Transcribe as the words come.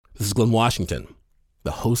is Glenn Washington,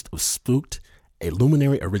 the host of Spooked, a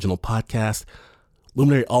Luminary original podcast.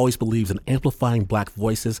 Luminary always believes in amplifying Black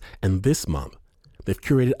voices, and this month, they've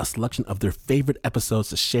curated a selection of their favorite episodes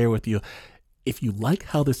to share with you. If you like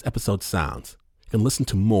how this episode sounds, you can listen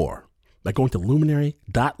to more by going to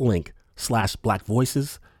luminary.link/Black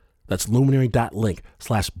Voices. That's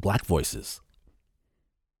luminary.link/Black Voices.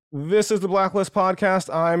 This is the Blacklist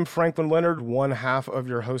Podcast. I'm Franklin Leonard, one half of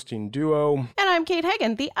your hosting duo. And I'm Kate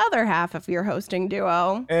Hagan, the other half of your hosting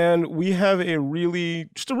duo. And we have a really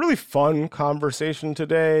fun conversation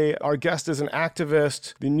today. Our guest is an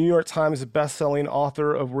activist, the New York Times bestselling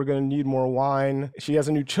author of We're Gonna Need More Wine. She has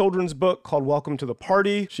a new children's book called Welcome to the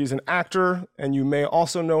Party. She's an actor, and you may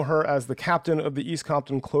also know her as the captain of the East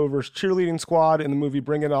Compton Clovers cheerleading squad in the movie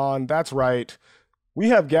Bring It On. That's right. We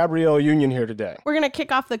have Gabrielle Union here today. We're going to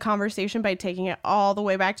kick off the conversation by taking it all the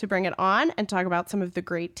way back to Bring It On and talk about some of the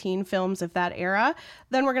great teen films of that era.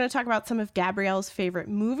 Then we're going to talk about some of Gabrielle's favorite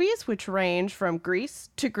movies, which range from Grease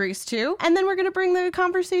to Grease 2. And then we're going to bring the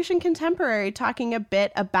conversation contemporary, talking a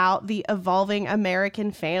bit about the evolving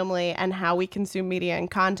American family and how we consume media and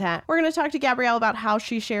content. We're going to talk to Gabrielle about how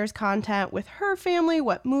she shares content with her family,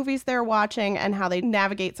 what movies they're watching, and how they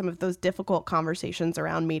navigate some of those difficult conversations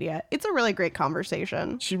around media. It's a really great conversation.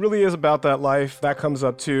 She really is about that life. That comes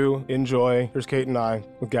up too. Enjoy. Here's Kate and I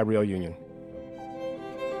with Gabrielle Union.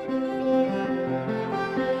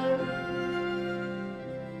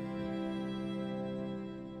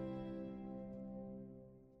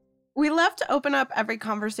 We love to open up every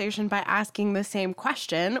conversation by asking the same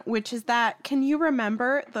question, which is that, can you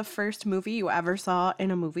remember the first movie you ever saw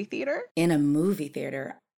in a movie theater? In a movie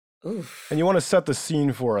theater? Oof. And you want to set the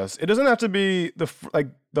scene for us. It doesn't have to be the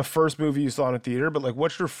first movie you saw in a theater, but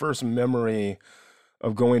what's your first memory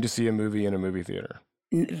of going to see a movie in a movie theater?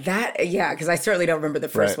 Because I certainly don't remember the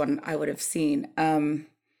first one I would have seen.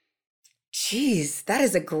 Geez, that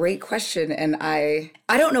is a great question, and I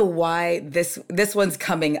don't know why this one's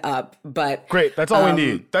coming up, but great. That's all we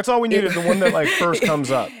need. That's all we need is the one that first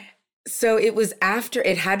comes up. So it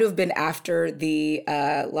had to have been after the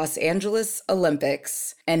Los Angeles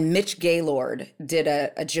Olympics, and Mitch Gaylord did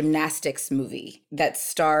a gymnastics movie that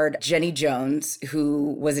starred Jenny Jones,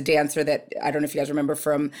 who was a dancer that, I don't know if you guys remember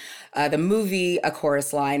from the movie A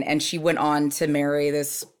Chorus Line, and she went on to marry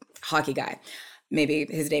this hockey guy. Maybe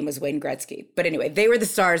his name was Wayne Gretzky. But anyway, they were the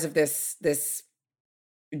stars of this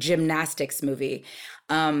gymnastics movie.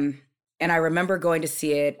 And I remember going to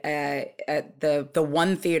see it at the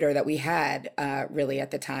one theater that we had really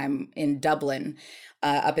at the time in Dublin,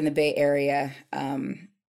 up in the Bay Area. And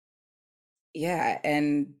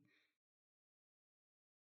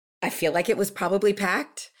I feel like it was probably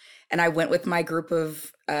packed. And I went with my group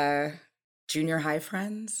of junior high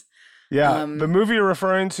friends. Yeah, the movie you're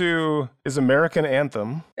referring to is American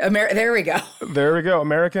Anthem. There we go. There we go.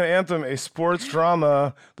 American Anthem, a sports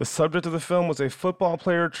drama. The subject of the film was a football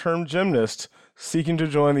player turned gymnast seeking to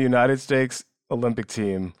join the United States Olympic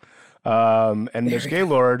team. And Mitch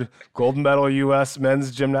Gaylord, gold medal U.S.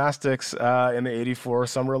 men's gymnastics in the 84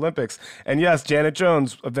 Summer Olympics. And yes, Janet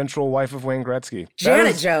Jones, eventual wife of Wayne Gretzky.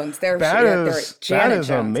 Janet Jones. That is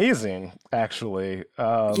amazing, actually.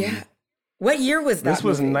 Yeah. What year was that? This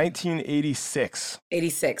was 1986.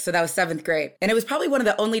 86. So that was 7th grade. And it was probably one of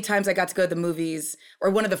the only times I got to go to the movies, or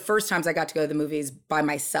one of the first times I got to go to the movies by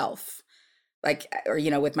myself,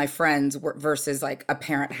 with my friends versus a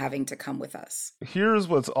parent having to come with us. Here's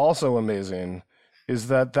what's also amazing is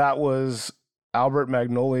that was Albert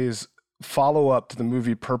Magnoli's follow-up to the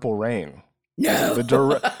movie Purple Rain. No.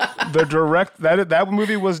 That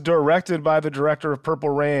movie was directed by the director of Purple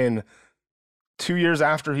Rain 2 years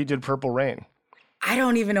after he did Purple Rain. I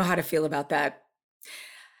don't even know how to feel about that.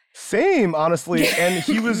 Same, honestly. And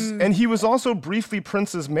he was also briefly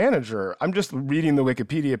Prince's manager. I'm just reading the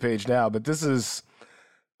Wikipedia page now, but this is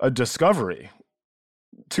a discovery,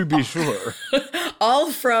 to be sure.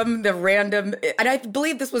 All from the random, and I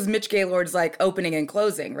believe this was Mitch Gaylord's opening and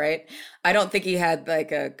closing, right? I don't think he had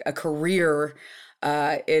a career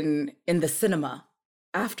in the cinema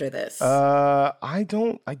after this. I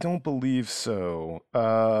don't believe so.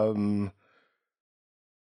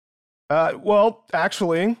 Well,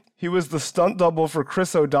 actually, he was the stunt double for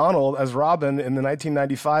Chris O'Donnell as Robin in the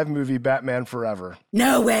 1995 movie Batman Forever.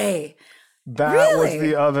 No way. That really? Was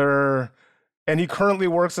the other, and he currently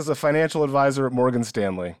works as a financial advisor at Morgan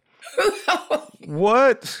Stanley.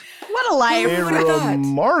 What a life. A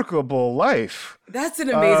remarkable life. That's an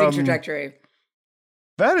amazing trajectory.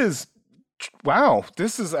 That is, wow,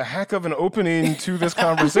 this is a heck of an opening to this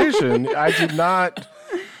conversation. I did not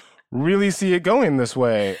really see it going this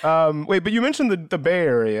way. Wait, but you mentioned the Bay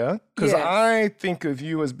Area, because Yes. I think of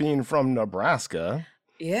you as being from Nebraska.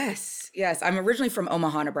 Yes. I'm originally from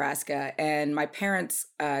Omaha, Nebraska, and my parents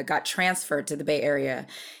got transferred to the Bay Area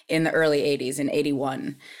in the early 80s, in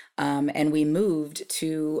 81. And we moved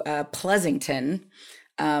to Pleasanton,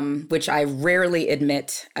 which I rarely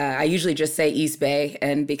admit. I usually just say East Bay,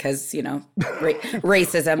 and because,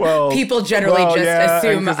 racism, people generally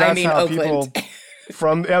assume I mean Oakland.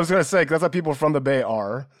 I was going to say, 'cause that's how people from the Bay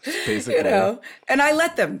are, basically. And I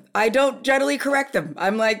let them. I don't generally correct them.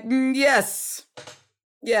 I'm like, yes.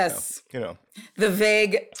 The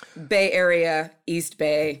vague Bay Area, East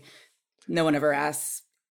Bay. No one ever asks,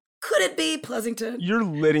 could it be Pleasanton? You're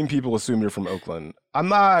letting people assume you're from Oakland. I'm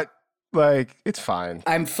not, it's fine.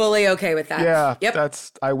 I'm fully okay with that. Yeah, Yep.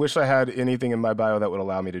 I wish I had anything in my bio that would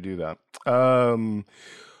allow me to do that.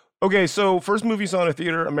 Okay, so first movie saw in a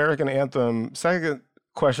theater, American Anthem. Second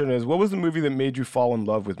question is, what was the movie that made you fall in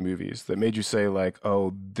love with movies? That made you say,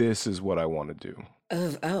 oh, this is what I want to do?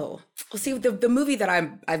 Well, see, the movie that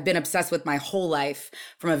I've been obsessed with my whole life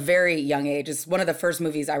from a very young age is one of the first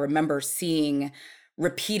movies I remember seeing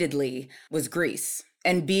repeatedly was Grease,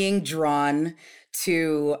 and being drawn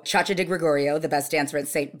to Chacha Di Gregorio, the best dancer at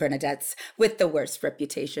St. Bernadette's with the worst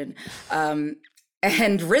reputation,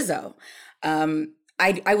 and Rizzo. I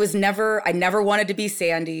never wanted to be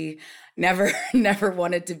Sandy, never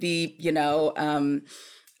wanted to be,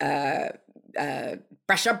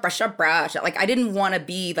 brush up. I didn't want to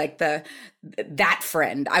be that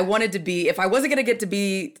friend. I wanted to be, if I wasn't going to get to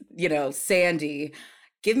be, Sandy,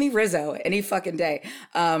 give me Rizzo any fucking day.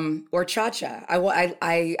 Or Cha-Cha.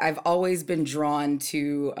 I've always been drawn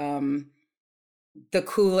to the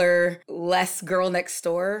cooler, less girl next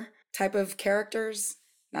door type of characters.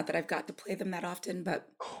 Not that I've got to play them that often, but...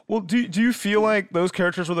 Well, do you feel like those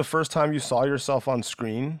characters were the first time you saw yourself on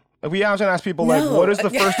screen? We often ask people, what is the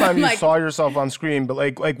first time you saw yourself on screen?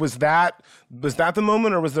 But was that the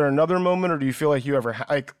moment, or was there another moment, or do you feel like you ever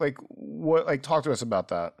talk to us about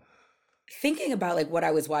that? Thinking about what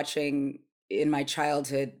I was watching in my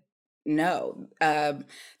childhood, no.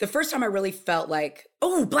 The first time I really felt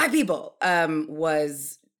Black people,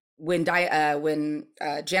 was when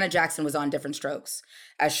Janet Jackson was on Different Strokes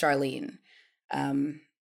as Charlene, and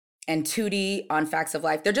Tootie on Facts of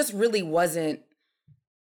Life. There just really wasn't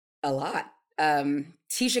a lot.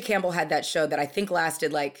 Tisha Campbell had that show that I think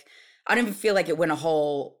lasted I don't even feel like it went a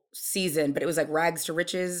whole season, but it was Rags to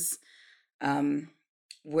Riches,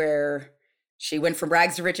 where she went from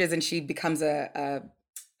rags to riches and she becomes I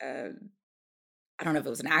don't know if it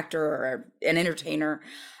was an actor or an entertainer,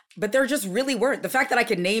 but there just really weren't. The fact that I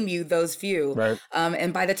could name you those few. Right.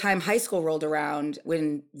 And by the time high school rolled around,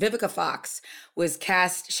 when Vivica Fox was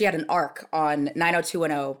cast, she had an arc on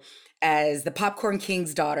 90210 as the Popcorn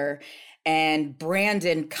King's daughter, and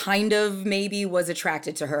Brandon kind of maybe was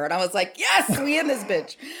attracted to her. And I was like, yes, we in this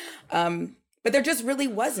bitch. But there just really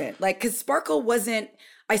wasn't. Because Sparkle wasn't,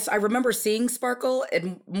 I remember seeing Sparkle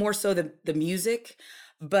and more so the music,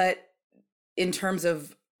 but in terms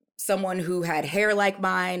of someone who had hair like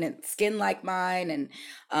mine and skin like mine,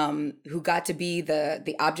 and who got to be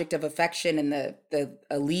the object of affection and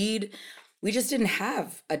a lead, we just didn't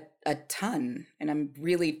have a ton. And I'm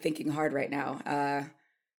really thinking hard right now.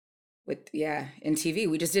 In TV,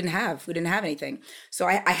 we just didn't have anything. So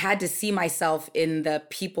I had to see myself in the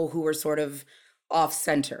people who were sort of off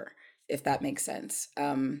center, if that makes sense.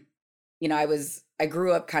 I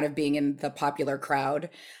grew up kind of being in the popular crowd.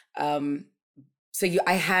 I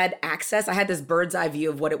had access. I had this bird's eye view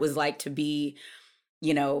of what it was like to be,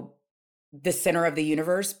 the center of the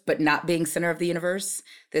universe, but not being center of the universe.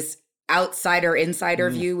 This outsider insider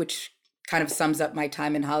view, which kind of sums up my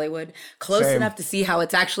time in Hollywood. Close enough to see how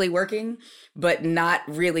it's actually working, but not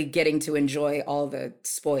really getting to enjoy all the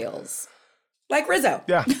spoils. Like Rizzo.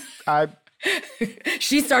 Yeah.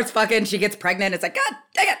 She starts fucking, she gets pregnant. It's like, God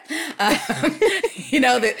dang it.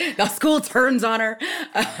 The school turns on her.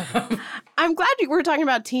 I'm glad we're talking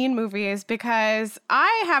about teen movies, because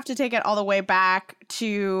I have to take it all the way back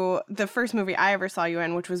to the first movie I ever saw you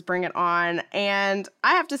in, which was Bring It On. And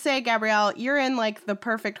I have to say, Gabrielle, you're in the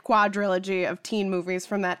perfect quadrilogy of teen movies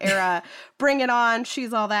from that era. Bring It On,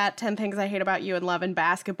 She's All That, 10 Things I Hate About You, and Love and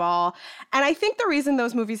Basketball. And I think the reason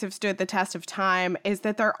those movies have stood the test of time is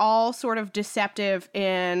that they're all sort of deceptive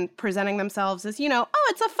in presenting themselves as,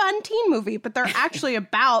 it's a fun teen movie, but they're actually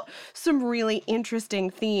about some really interesting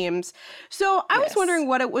themes. So I was Yes. wondering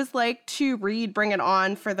what it was like to read Bring It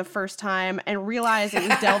On for the first time and realize it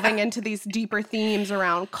was delving into these deeper themes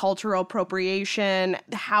around cultural appropriation,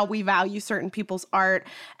 how we value certain people's art,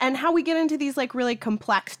 and how we get into these like really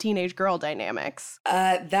complex teenage girl dynamics.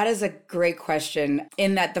 That is a great question.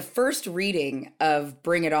 In that the first reading of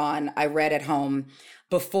Bring It On, I read at home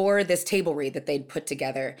before this table read that they'd put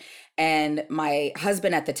together. And my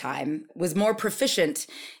husband at the time was more proficient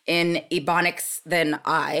in Ebonics than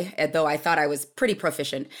I, though I thought I was pretty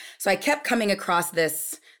proficient. So I kept coming across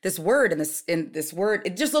this word, and this word,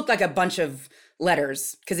 it just looked like a bunch of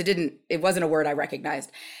letters because it wasn't a word I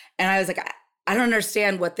recognized. And I was like, I don't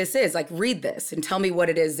understand what this is. Like, read this and tell me what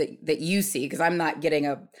it is that you see, because I'm not getting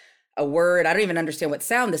a word. I don't even understand what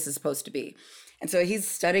sound this is supposed to be. And so he's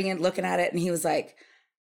studying it, looking at it, and he was like,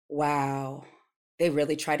 wow, they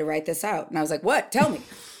really tried to write this out. And I was like, what? Tell me.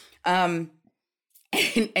 And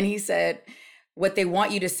he said, what they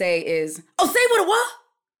want you to say is, oh, say what it was.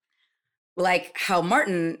 Like how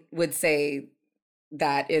Martin would say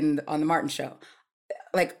that on the Martin show.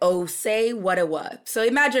 Like, oh, say what it was. So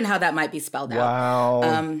imagine how that might be spelled out.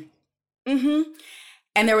 Wow.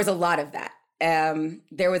 And there was a lot of that.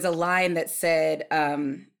 There was a line that said,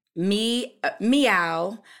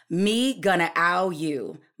 meow, me gonna ow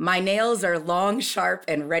you. My nails are long, sharp,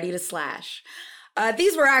 and ready to slash.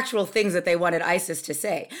 These were actual things that they wanted ISIS to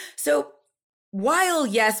say. So while,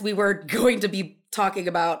 yes, we were going to be talking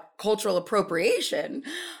about cultural appropriation,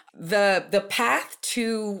 the path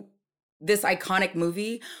to this iconic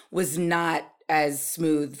movie was not as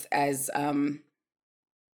smooth as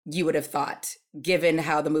you would have thought, given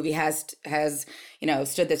how the movie has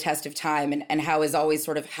stood the test of time and how is always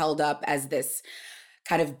sort of held up as this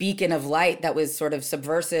kind of beacon of light that was sort of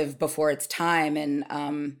subversive before its time.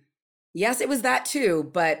 And yes, it was that too,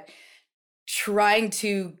 but trying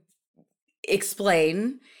to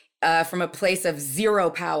explain from a place of zero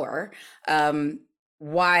power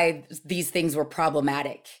why these things were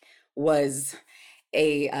problematic was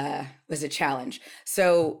a challenge.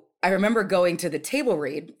 So I remember going to the table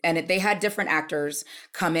read, and they had different actors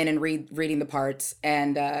come in and reading the parts.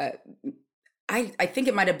 And I think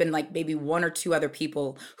it might have been like maybe one or two other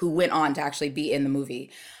people who went on to actually be in the movie.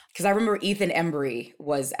 Because I remember Ethan Embry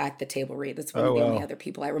was at the table read. That's one of the only other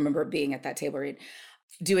people I remember being at that table read,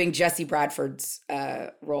 doing Jesse Bradford's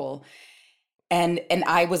role. And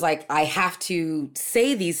I was like, I have to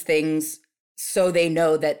say these things so they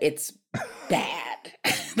know that it's bad.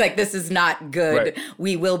 Like, this is not good. Right.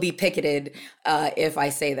 We will be picketed if I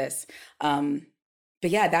say this. But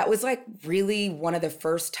yeah, that was like really one of the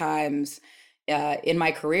first times in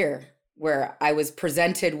my career where I was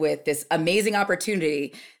presented with this amazing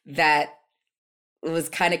opportunity that was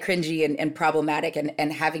kind of cringy and problematic,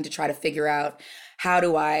 and having to try to figure out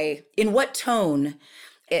in what tone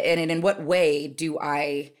and in what way do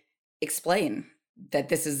I explain that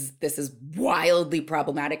this is wildly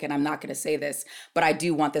problematic, and I'm not going to say this, but I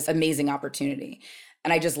do want this amazing opportunity.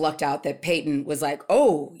 And I just lucked out that Peyton was like,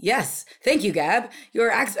 oh, yes, thank you, Gab. You're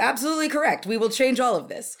absolutely correct. We will change all of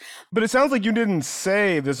this. But it sounds like you didn't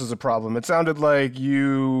say this is a problem. It sounded like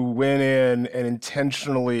you went in and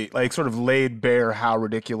intentionally like sort of laid bare how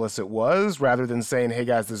ridiculous it was, rather than saying, hey,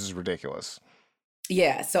 guys, this is ridiculous.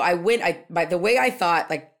 Yeah. So by the way I thought,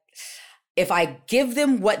 like, if I give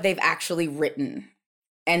them what they've actually written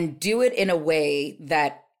and do it in a way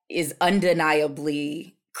that is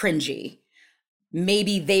undeniably cringy,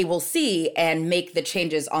 maybe they will see and make the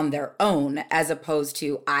changes on their own, as opposed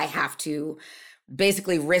to I have to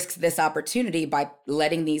basically risk this opportunity by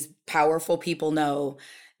letting these powerful people know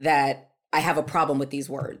that I have a problem with these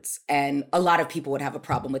words. And a lot of people would have a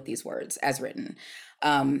problem with these words as written.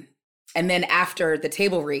 And then after the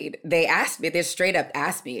table read, they straight up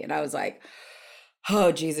asked me, and I was like,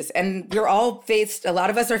 oh, Jesus. And a lot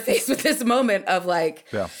of us are faced with this moment of like,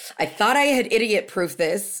 yeah. I thought I had idiot-proofed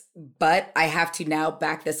this, but I have to now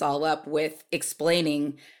back this all up with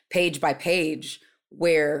explaining page by page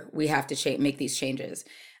where we have to make these changes.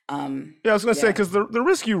 I was going to say, because the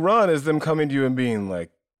risk you run is them coming to you and being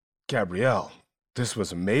like, Gabrielle, this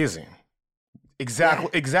was amazing.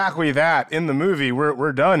 Exactly that in the movie.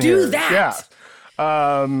 We're done here. Do that.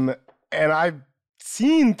 Yeah. And I've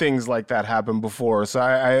seen things like that happen before. So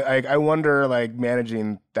I wonder, like,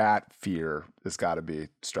 managing that fear has got to be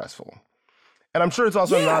stressful. And I'm sure it's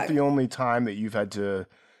also not the only time that you've had to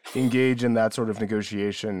engage in that sort of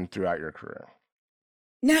negotiation throughout your career.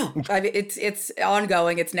 No, I mean, it's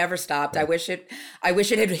ongoing. It's never stopped. Yeah. I wish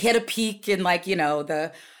it had hit a peak in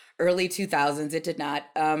the early 2000s. It did not.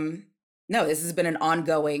 No, this has been an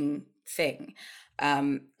ongoing thing.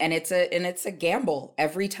 And it's a gamble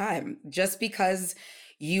every time. Just because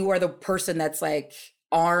you are the person that's like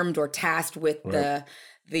armed or tasked with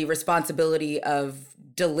the responsibility of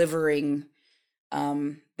delivering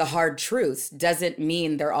the hard truths doesn't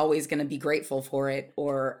mean they're always going to be grateful for it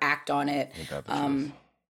or act on it.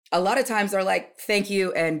 A lot of times they're like, thank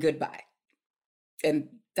you and goodbye. And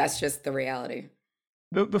that's just the reality.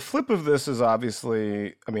 The flip of this is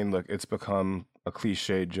obviously, I mean, look, it's become a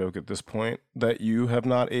cliched joke at this point that you have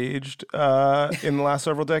not aged in the last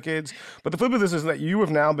several decades. But the flip of this is that you have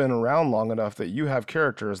now been around long enough that you have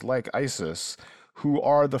characters like Isis who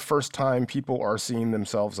are the first time people are seeing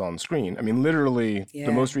themselves on screen. I mean, literally,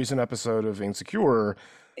 the most recent episode of Insecure,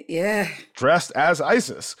 dressed as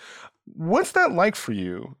Isis. What's that like for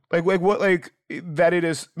you? That it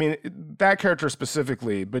is, I mean, that character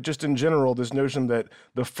specifically, but just in general, this notion that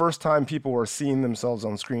the first time people are seeing themselves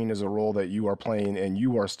on screen is a role that you are playing and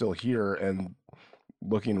you are still here and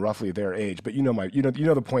looking roughly their age. But you know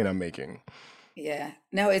the point I'm making. Yeah,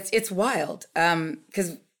 no, it's wild.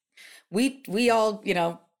 'Cause we all,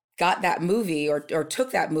 got that movie or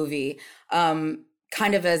took that movie,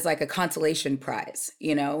 kind of as like a consolation prize.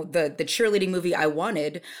 The cheerleading movie I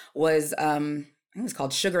wanted was, I think it was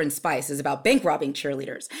called Sugar and Spice. It's about bank robbing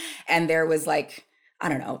cheerleaders. And there was like, I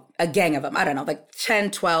don't know, a gang of them. I don't know, like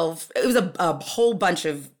 10, 12. It was a whole bunch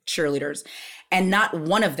of cheerleaders. And not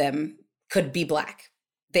one of them could be Black.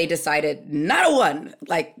 They decided not a one,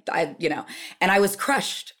 and I was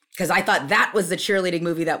crushed because I thought that was the cheerleading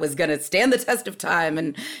movie that was going to stand the test of time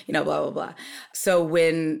and, blah, blah, blah. So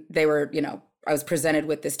when they were, I was presented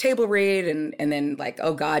with this table read and then like,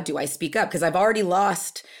 oh God, do I speak up? Because I've already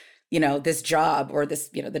lost, this job or this,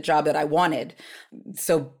 the job that I wanted.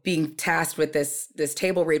 So being tasked with this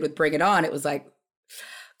table read with Bring It On, it was like,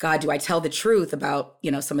 God, do I tell the truth about,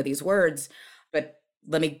 some of these words? But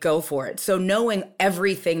let me go for it. So knowing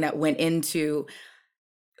everything that went into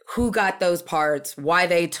who got those parts, why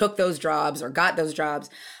they took those jobs or got those jobs,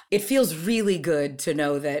 it feels really good to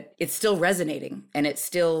know that it's still resonating and it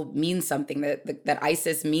still means something, that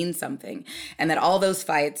ISIS means something, and that all those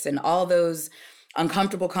fights and all those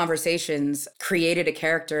uncomfortable conversations created a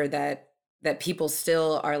character that people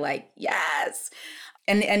still are like, yes.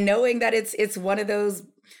 And knowing that it's one of those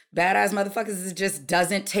badass motherfuckers that just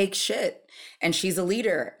doesn't take shit. And she's a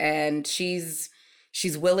leader and she's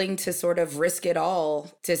willing to sort of risk it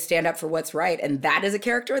all to stand up for what's right. And that is a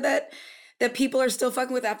character that people are still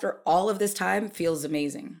fucking with after all of this time feels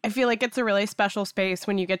amazing. I feel like it's a really special space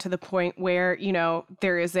when you get to the point where,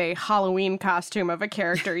 there is a Halloween costume of a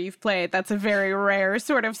character you've played. That's a very rare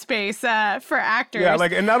sort of space for actors. Yeah,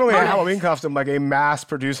 and not only a Halloween costume, like a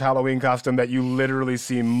mass-produced Halloween costume that you literally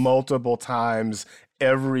see multiple times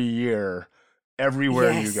every year,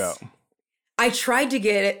 everywhere you go. I tried to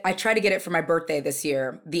get it for my birthday this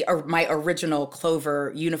year, my original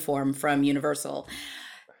Clover uniform from Universal.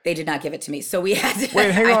 They did not give it to me, so we had to.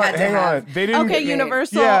 Wait, hang on. They didn't. Okay,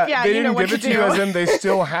 Universal. Yeah, they didn't give it to you, as in they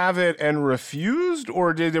still have it and refused,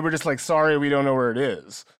 or they were just like, sorry, we don't know where it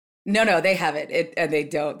is. No, they have it, and they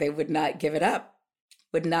don't. They would not give it up.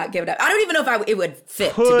 Would not give it up. I don't even know if it would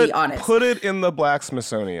fit, to be honest. Put it in the Black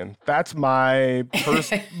Smithsonian. That's my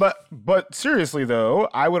but seriously though,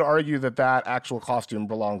 I would argue that actual costume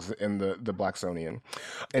belongs in the Blacksonian.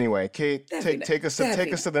 Anyway, Kate, take us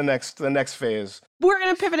to the next phase. We're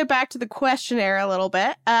going to pivot it back to the questionnaire a little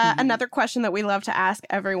bit. Another question that we love to ask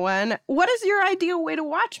everyone: what is your ideal way to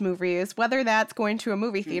watch movies? Whether that's going to a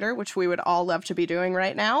movie theater, which we would all love to be doing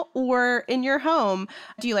right now, or in your home.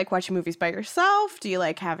 Do you like watching movies by yourself? Do you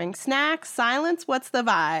like having snacks, silence? What's the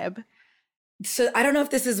vibe? So I don't know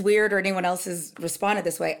if this is weird or anyone else has responded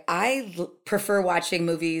this way. I prefer watching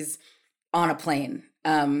movies on a plane.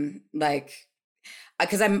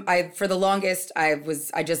 Because for the longest, I've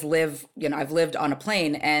lived on a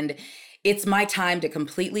plane, and it's my time to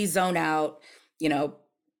completely zone out,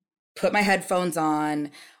 put my headphones on,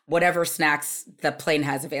 whatever snacks the plane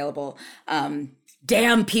has available.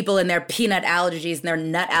 Damn people and their peanut allergies and their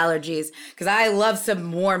nut allergies, because I love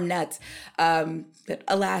some warm nuts. But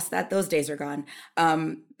alas, those days are gone.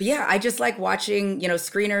 But yeah, I just like watching,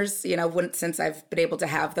 screeners, since I've been able to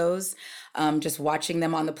have those. Just watching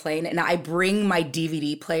them on the plane, and I bring my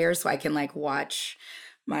DVD player so I can watch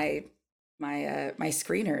my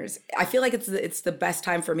screeners. I feel like it's the best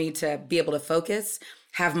time for me to be able to focus,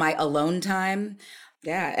 have my alone time.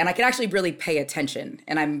 Yeah, and I can actually really pay attention,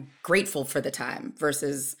 and I'm grateful for the time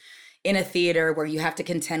versus in a theater where you have to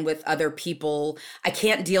contend with other people. I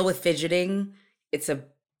can't deal with fidgeting. It's a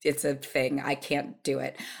thing. I can't do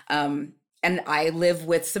it. And I live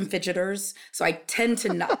with some fidgeters, so I tend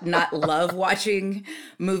to not love watching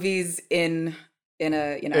movies in in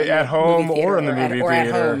a, at home movie theater or in the movie or at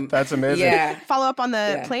theater. home. That's amazing. Yeah. Follow up on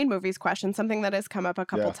the plane movies question. Something that has come up a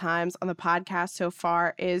couple Yeah. times on the podcast so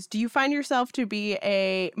far is, do you find yourself to be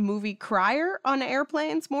a movie crier on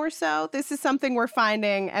airplanes more so? This is something we're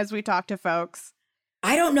finding as we talk to folks.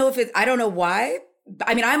 I don't know why.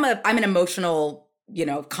 I mean, I'm an emotional,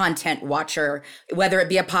 content watcher, whether it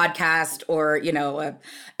be a podcast or,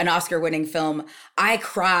 an Oscar-winning film. I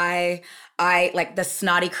cry. I like the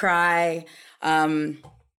snotty cry.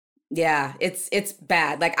 Yeah, it's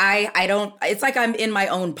bad. Like I don't, it's like I'm in my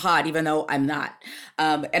own pod, even though I'm not.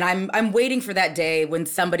 And I'm waiting for that day when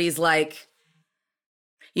somebody's like,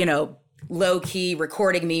 low key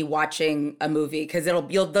recording me watching a movie, because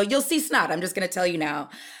you'll see snot. I'm just gonna tell you now.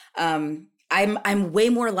 I'm way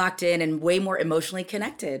more locked in and way more emotionally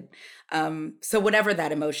connected. So whatever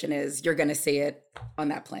that emotion is, you're gonna see it on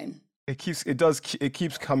that plane. It keeps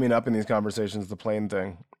coming up in these conversations, the plane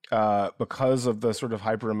thing, because of the sort of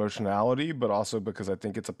hyper emotionality, but also because I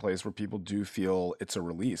think it's a place where people do feel it's a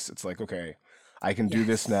release. It's like, okay, I can do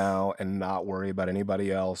this now and not worry about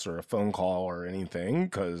anybody else or a phone call or anything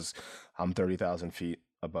because I'm 30,000 feet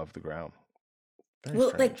above the ground. Very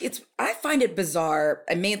strange. I find it bizarre,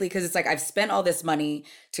 and mainly because it's like I've spent all this money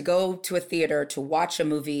to go to a theater to watch a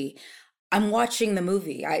movie. I'm watching the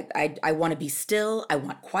movie. I want to be still. I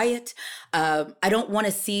want quiet. I don't want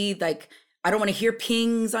to see I don't want to hear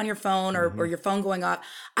pings on your phone or your phone going off.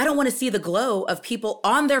 I don't want to see the glow of people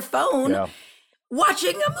on their phone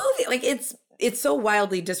watching a movie. Like it's so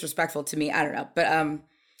wildly disrespectful to me. I don't know, but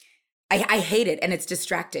I hate it, and it's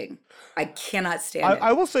distracting. I cannot stand it.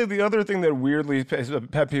 I will say the other thing that weirdly is a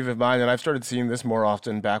pet peeve of mine, and I've started seeing this more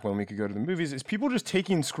often back when we could go to the movies, is people just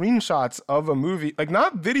taking screenshots of a movie, like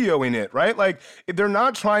not videoing it, right? Like they're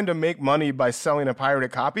not trying to make money by selling a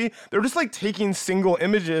pirated copy. They're just like taking single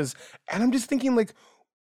images, and I'm just thinking like,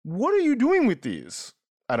 what are you doing with these?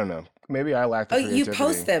 I don't know. Maybe I lack the creativity. You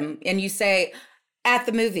post them and you say, at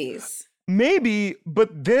the movies. Maybe,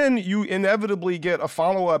 but then you inevitably get a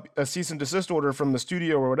follow-up, a cease and desist order from the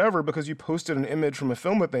studio or whatever because you posted an image from a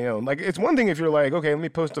film that they own. Like, it's one thing if you're like, okay, let me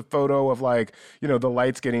post a photo of like, the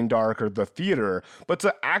lights getting dark or the theater, but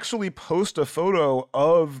to actually post a photo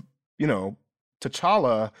of,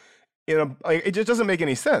 T'Challa it just doesn't make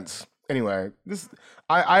any sense. Anyway,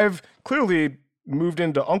 I've clearly moved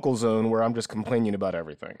into Uncle Zone where I'm just complaining about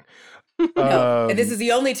everything. No, and this is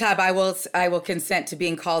the only time I will consent to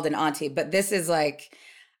being called an auntie. But this is like,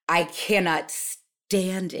 I cannot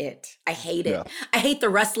stand it. I hate it. Yeah. I hate the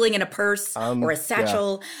rustling in a purse or a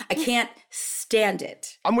satchel. Yeah. I can't stand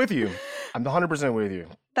it. I'm with you. I'm 100% with you.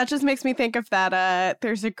 That just makes me think of that.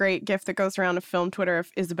 There's a great gif that goes around of film Twitter of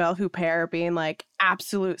Isabelle Huppert being like,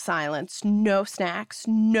 absolute silence, no snacks,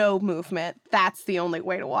 no movement. That's the only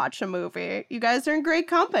way to watch a movie. You guys are in great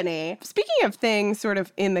company. Speaking of things sort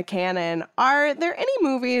of in the canon, are there any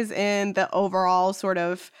movies in the overall sort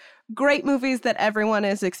of great movies that everyone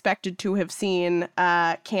is expected to have seen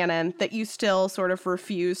canon that you still sort of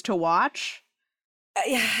refuse to watch?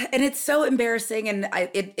 Yeah, and it's so embarrassing, and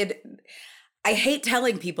I hate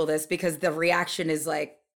telling people this because the reaction is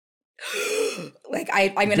like I'm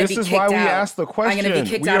going to be kicked out. This is why we asked the question. I'm going to be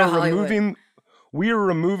kicked out of Hollywood. We are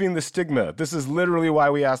removing the stigma. This is literally why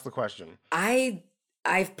we asked the question.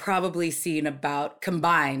 I've probably seen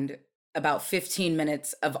combined about 15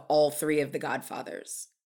 minutes of all three of the Godfathers.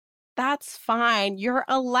 That's fine. You're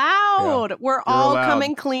allowed. Yeah, We're all allowed.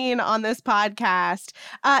 Coming clean on this podcast.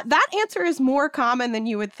 That answer is more common than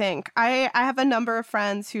you would think. I have a number of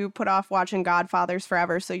friends who put off watching Godfathers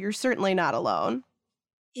forever, so you're certainly not alone.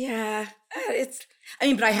 Yeah,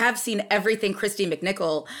 but I have seen everything Christy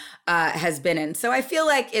McNichol has been in, so I feel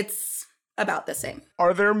like it's about the same.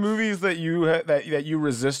 Are there movies that you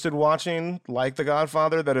resisted watching, like The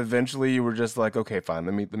Godfather, that eventually you were just like, okay, fine,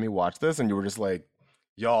 let me watch this, and you were just like,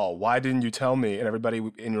 y'all, why didn't you tell me? And everybody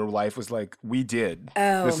in your life was like, we did.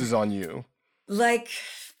 Oh, this is on you. Like,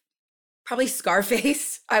 probably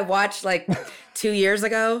Scarface. I watched like 2 years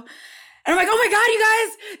ago. And I'm like, oh my God, you guys,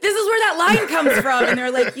 this is where that line comes from. And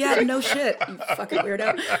they're like, yeah, no shit, you fucking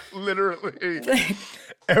weirdo. Literally.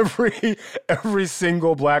 Every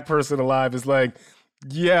single Black person alive is like,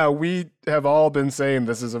 yeah, we have all been saying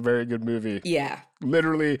this is a very good movie. Yeah.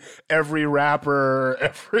 Literally every rapper,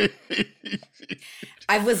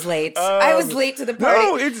 I was late. I was late to the party.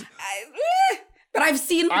 No, but I've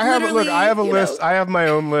seen I have a list. I have my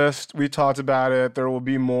own list. We talked about it. There will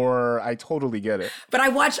be more. I totally get it. But I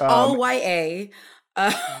watched all YA.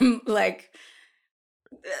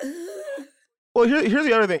 Well, here's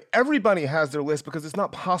the other thing. Everybody has their list because it's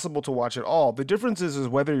not possible to watch it all. The difference is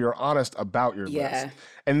whether you're honest about your list.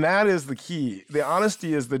 And that is the key. The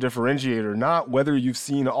honesty is the differentiator, not whether you've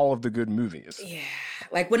seen all of the good movies. Yeah.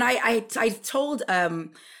 Like when I told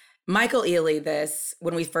Michael Ealy this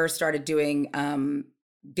when we first started doing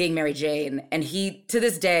Being Mary Jane, and he, to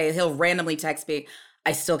this day, he'll randomly text me,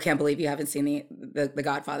 I still can't believe you haven't seen the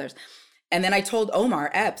Godfathers. And then I told Omar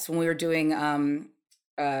Epps when we were doing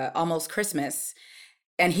Almost Christmas,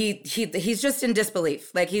 and he's just in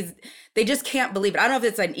disbelief. Like they just can't believe it. I don't know if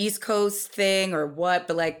it's an East Coast thing or what,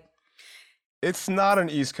 but like, it's not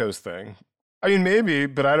an East Coast thing. I mean, maybe,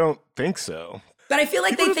 but I don't think so. But I feel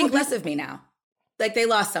like they think less of me now. Like they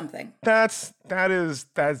lost something. That's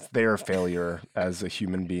their failure as a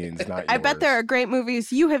human being, not yours. I bet there are great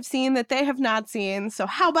movies you have seen that they have not seen. So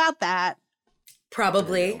how about that?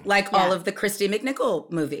 Probably like all of the Christy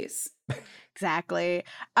McNichol movies. Exactly.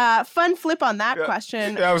 Fun flip on that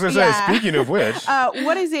question. Yeah, I was going to say, speaking of which.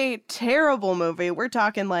 What is a terrible movie? We're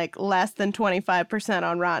talking like less than 25%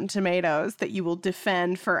 on Rotten Tomatoes that you will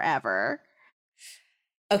defend forever.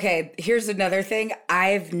 Okay, here's another thing.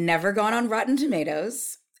 I've never gone on Rotten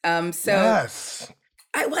Tomatoes. So yes.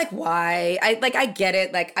 I like why. I get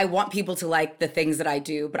it. Like I want people to like the things that I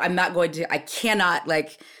do, but I'm not going to, I cannot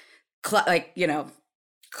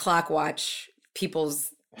clock watch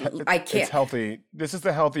people's, I can't. It's healthy. This is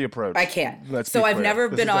the healthy approach. I can't. So I've never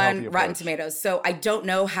been on Rotten Tomatoes. So I don't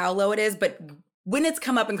know how low it is, but when it's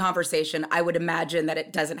come up in conversation, I would imagine that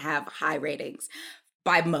it doesn't have high ratings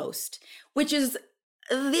by most, which is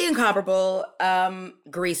the incomparable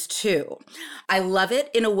Grease 2. I love it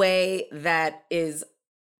in a way that is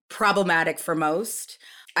problematic for most.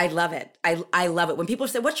 I love it. I love it. When people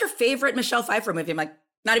say, what's your favorite Michelle Pfeiffer movie? I'm like,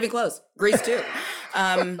 not even close. Grease 2.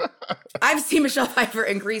 I've seen Michelle Pfeiffer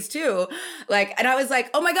in Grease 2. Like, and I was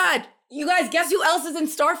like, oh my God, you guys, guess who else is in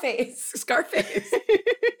Scarface?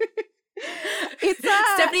 It's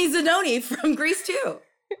Stephanie Zanoni from Grease 2.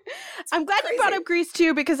 I'm glad you brought up Grease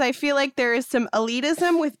 2 because I feel like there is some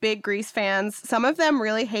elitism with big Grease fans. Some of them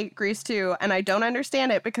really hate Grease 2, and I don't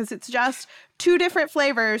understand it because it's just two different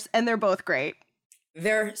flavors, and they're both great.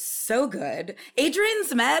 They're so good. Adrian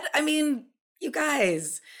Zmed, I mean, you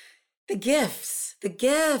guys, the gifts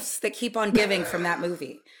that keep on giving from that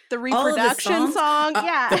movie. The reproduction song,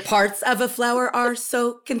 yeah. The parts of a flower are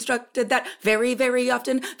so constructed that very, very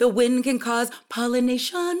often the wind can cause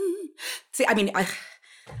pollination. See, I mean,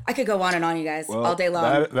 I could go on and on, you guys, all day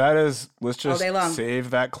long. That is, let's just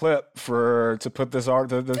save that clip to put this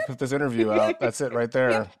put this interview out. That's it right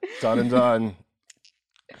there. Yep. Done and done.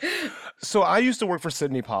 So I used to work for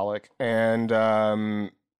Sidney Pollack, and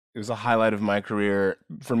it was a highlight of my career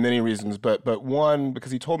for many reasons, but one,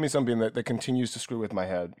 because he told me something that continues to screw with my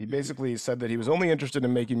head. He basically said that he was only interested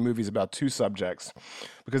in making movies about two subjects,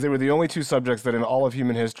 because they were the only two subjects that in all of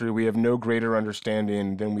human history we have no greater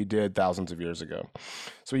understanding than we did thousands of years ago.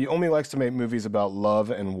 So he only likes to make movies about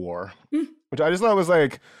love and war, which I just thought was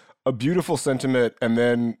like a beautiful sentiment, and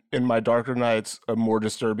then in my darker nights, a more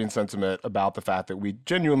disturbing sentiment about the fact that we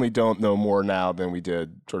genuinely don't know more now than we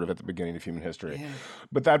did sort of at the beginning of human history. Yeah.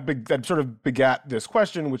 But that sort of begat this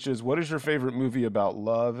question, which is, what is your favorite movie about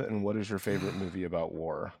love, and what is your favorite movie about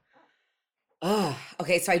war? Oh,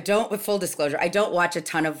 okay. So I don't, with full disclosure, I don't watch a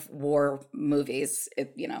ton of war movies.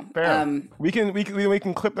 Fair. We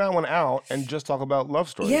can clip that one out and just talk about love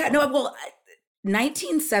stories. Yeah. No. Well,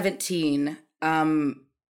 1917.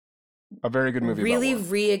 A very good movie. Really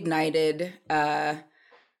reignited an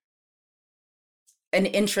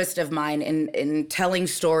interest of mine in telling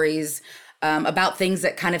stories about things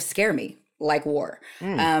that kind of scare me, like war.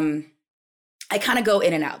 I kind of go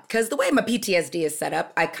in and out because the way my PTSD is set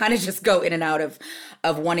up, I kind of just go in and out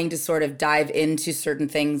of wanting to sort of dive into certain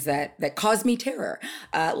things that cause me terror,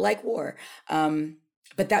 like war.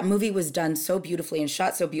 But that movie was done so beautifully and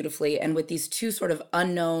shot so beautifully, and with these two sort of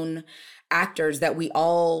unknown actors that we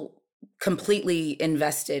all completely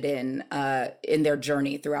invested in their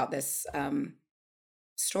journey throughout this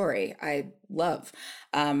story. I love.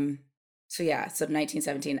 So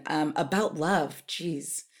 1917. About love,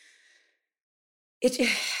 geez.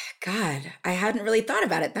 God, I hadn't really thought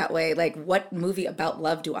about it that way. Like, what movie about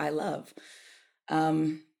love do I love?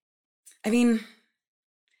 I mean,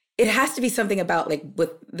 it has to be something about like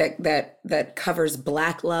with that covers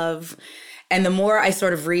Black love. And the more I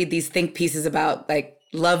sort of read these think pieces about like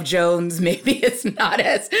Love Jones maybe it's not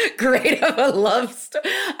as great of a love story. I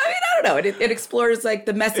mean, I don't know. It explores like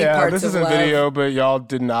the messy parts this of isn't love. video, but y'all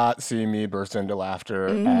did not see me burst into laughter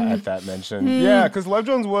at that mention. Yeah, because Love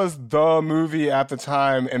Jones was the movie at the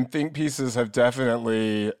time, and think pieces have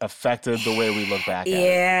definitely affected the way we look back at it.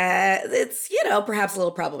 Yeah, it's, perhaps a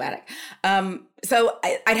little problematic. So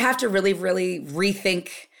I'd have to really, really rethink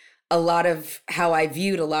a lot of how I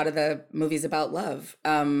viewed a lot of the movies about love.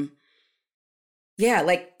 Yeah,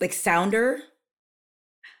 like Sounder.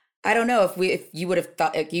 I don't know if you would have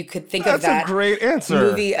thought you could think of that. That's a great answer.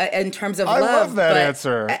 Movie in terms of I love. love that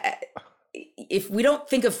answer. If we don't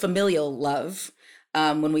think of familial love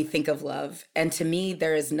when we think of love, and to me,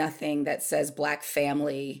 there is nothing that says Black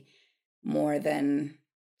family more than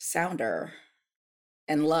Sounder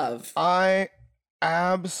and love. I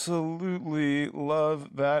absolutely love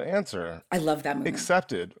that answer. I love that movie.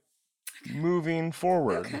 Accepted. Moving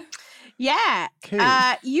forward. Okay. Yeah.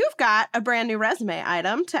 Kate. You've got a brand new resume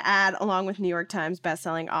item to add along with New York Times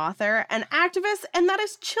bestselling author, an activist, and that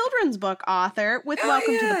is children's book author with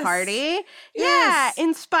Welcome to the Party. Yes. Yeah.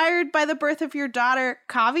 Inspired by the birth of your daughter,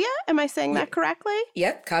 Kavya. Am I saying that correctly?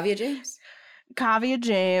 Yep, Kavya James. Kavya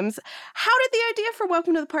James. How did the idea for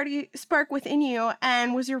Welcome to the Party spark within you?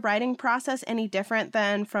 And was your writing process any different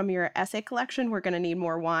than from your essay collection, We're Gonna Need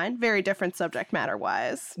More Wine? Very different subject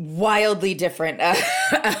matter-wise. Wildly different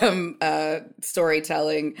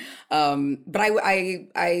storytelling. But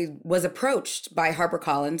I was approached by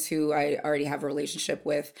HarperCollins, who I already have a relationship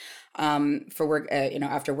with, for work,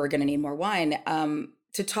 after We're Gonna Need More Wine,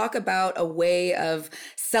 to talk about a way of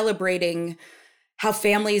celebrating how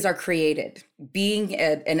families are created, being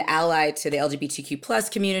an ally to the LGBTQ plus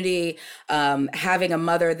community, having a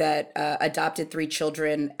mother that adopted 3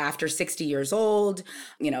 children after 60 years old,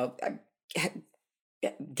 having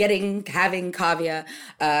Kavya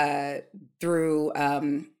through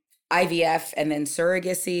IVF and then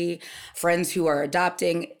surrogacy, friends who are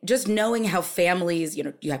adopting, just knowing how families,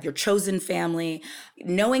 you have your chosen family,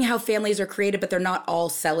 knowing how families are created, but they're not all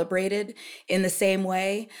celebrated in the same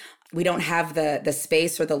way. We don't have the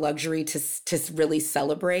space or the luxury to really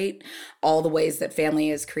celebrate all the ways that family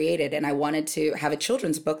is created. And I wanted to have a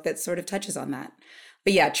children's book that sort of touches on that.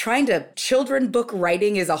 But yeah, children book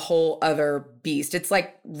writing is a whole other beast. It's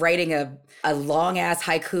like writing a long ass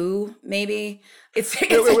haiku, maybe. It's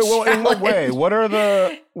well, in what way? What are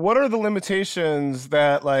the limitations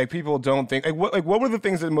that like people don't think? What were the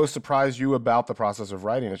things that most surprised you about the process of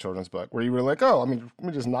writing a children's book? Where you were like, oh, I mean, let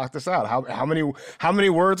me just knock this out. How many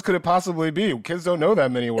words could it possibly be? Kids don't know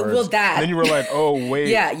that many words. Well, that. And then you were like, oh wait.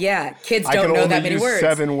 Yeah. Kids don't know that many words.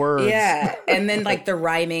 7 words. Yeah, and then like the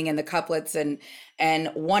rhyming and the couplets and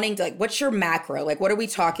wanting to what's your macro? Like, what are we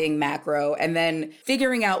talking macro? And then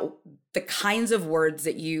figuring out the kinds of words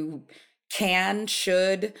that you can,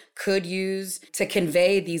 should, could use to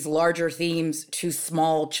convey these larger themes to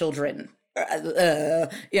small children, was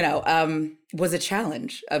a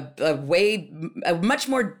challenge, a much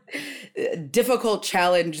more difficult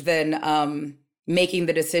challenge than making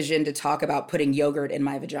the decision to talk about putting yogurt in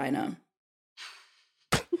my vagina.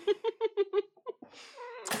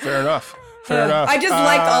 Fair enough. I just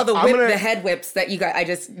liked all the head whips that you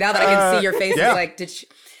guys. Now that I can see your faces, like, did she?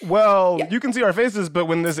 Well, you can see our faces, but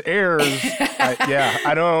when this airs,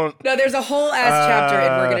 I don't. No, there's a whole ass chapter in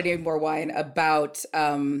We're Gonna Need More Wine about,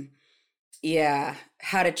 how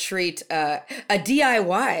to treat a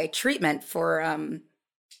DIY treatment for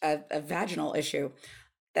a vaginal issue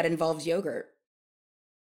that involves yogurt.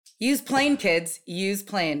 Use plain, kids. Use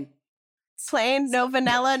plain. Plain, no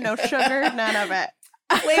vanilla, no sugar, none of it.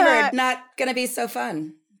 Flavored, not gonna be so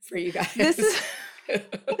fun for you guys.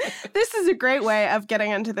 This is a great way of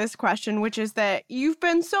getting into this question, which is that you've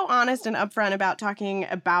been so honest and upfront about talking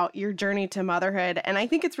about your journey to motherhood. And I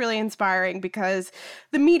think it's really inspiring because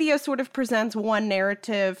the media sort of presents one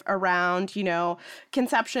narrative around,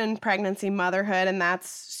 conception, pregnancy, motherhood, and that's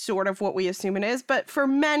sort of what we assume it is. But for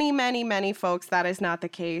many, many, many folks, that is not the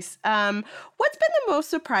case. What's been the most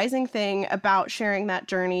surprising thing about sharing that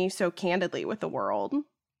journey so candidly with the world?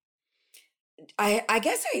 I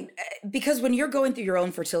guess because when you're going through your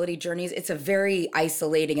own fertility journeys, it's a very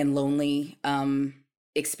isolating and lonely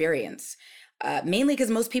experience, mainly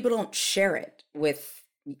because most people don't share it with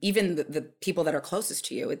even the people that are closest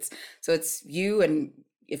to you. It's you, and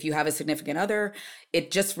if you have a significant other,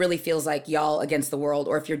 it just really feels like y'all against the world.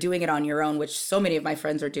 Or if you're doing it on your own, which so many of my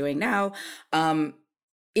friends are doing now,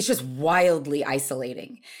 it's just wildly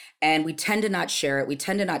isolating. And we tend to not share it. We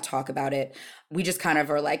tend to not talk about it. We just kind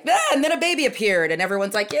of are like, and then a baby appeared. And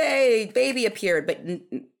everyone's like, yay, baby appeared. But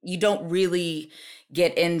you don't really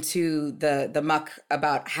get into the muck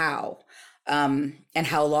about how. and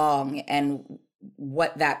how long and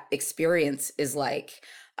what that experience is like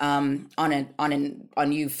on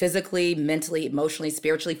you physically, mentally, emotionally,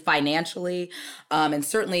 spiritually, financially, and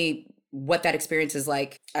certainly what that experience is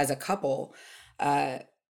like as a couple. And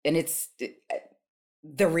it's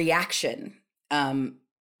the reaction. On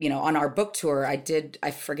our book tour,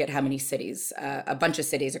 I forget how many cities, a bunch of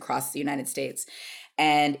cities across the United States,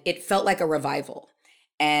 and it felt like a revival.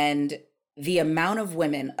 And the amount of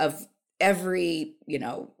women of every,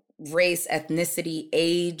 race, ethnicity,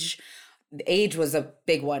 age was a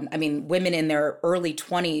big one. I mean, women in their early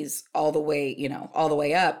 20s, all the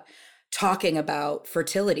way up, talking about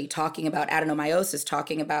fertility, talking about adenomyosis,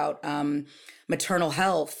 talking about maternal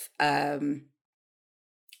health,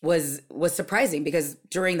 was surprising, because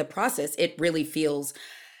during the process, it really feels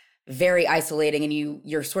very isolating, and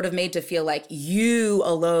you're sort of made to feel like you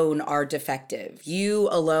alone are defective. You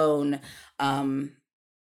alone, are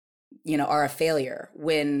a failure,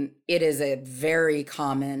 when it is a very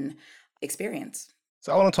common experience.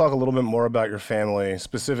 So I want to talk a little bit more about your family,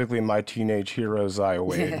 specifically my teenage hero, Zaya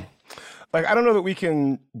Wade. Like, I don't know that we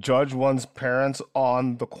can judge one's parents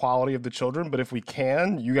on the quality of the children, but if we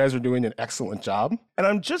can, you guys are doing an excellent job. And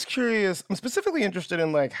I'm just curious, I'm specifically interested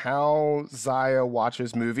in like how Zaya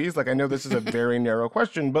watches movies. Like, I know this is a very narrow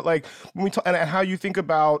question, but like when we talk, and how you think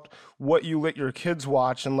about what you let your kids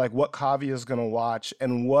watch, and like what Kavi is going to watch,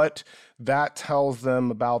 and what that tells them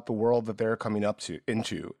about the world that they're coming up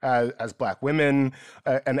into as Black women,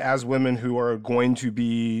 and as women who are going to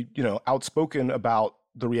be, outspoken about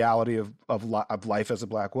the reality of life as a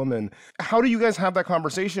Black woman. How do you guys have that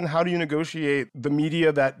conversation? How do you negotiate the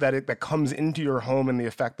media that comes into your home and the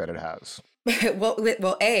effect that it has? Well,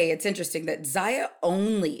 it's interesting that Zaya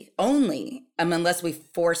only, unless we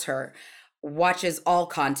force her, watches all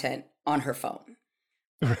content on her phone.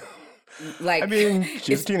 Like, I mean,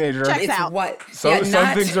 she's a teenager. Checks out. Some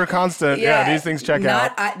things are constant. Yeah, these things check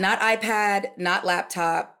out. Not iPad, not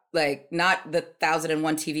laptop, like not the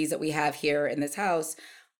 1,001 TVs that we have here in this house,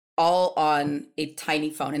 all on a tiny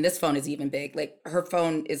phone. And this phone is even big. Like, her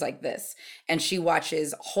phone is like this. And she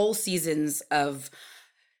watches whole seasons of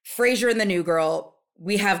Frasier and The New Girl.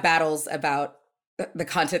 We have battles about the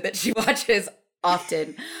content that she watches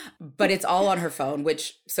often, but it's all on her phone,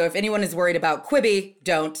 so if anyone is worried about Quibi,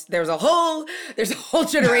 don't. There's a whole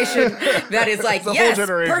generation that is like, yes, whole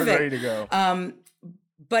generation perfect. Ready to go.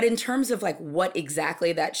 But in terms of like what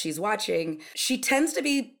exactly that she's watching, she tends to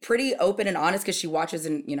be pretty open and honest, because she watches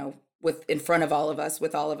in front of all of us,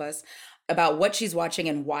 with all of us, about what she's watching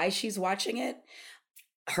and why she's watching it.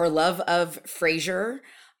 Her love of Frasier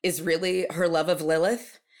is really her love of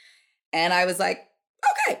Lilith. And I was like,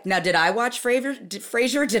 okay, now did I watch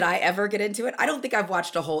Frasier? Did I ever get into it? I don't think I've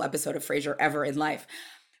watched a whole episode of Frasier ever in life.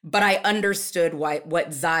 But I understood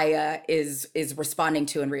what Zaya is responding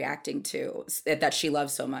to and reacting to, that she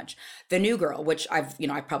loves so much. The New Girl, which I've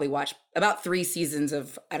probably watched about 3 seasons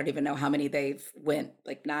of, I don't even know how many they've went,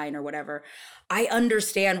 like 9 or whatever. I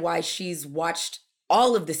understand why she's watched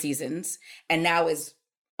all of the seasons and now is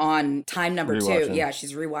on time number 2. Yeah,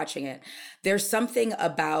 she's rewatching it. There's something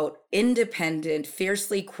about independent,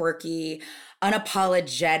 fiercely quirky,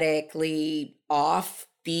 unapologetically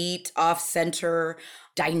offbeat, off-center,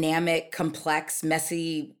 dynamic, complex,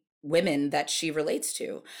 messy women that she relates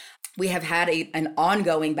to. We have had an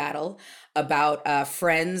ongoing battle about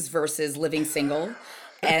Friends versus Living Single,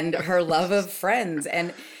 and her love of Friends.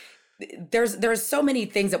 And there's so many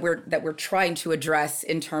things that we're trying to address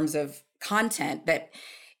in terms of content, that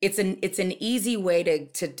it's an easy way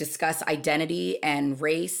to discuss identity and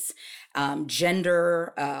race,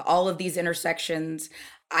 gender, all of these intersections.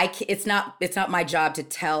 It's not my job to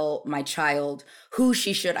tell my child who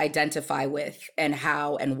she should identify with and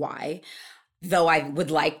how and why, though I would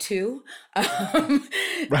like to.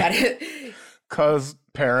 Because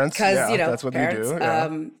parents, that's what parents, they do.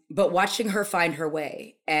 Yeah. But watching her find her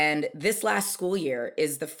way. And this last school year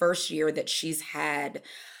is the first year that she's had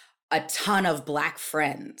a ton of Black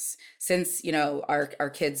friends. Since, our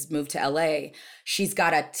kids moved to LA, she's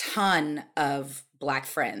got a ton of Black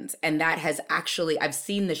friends. And that has actually, I've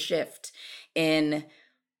seen the shift in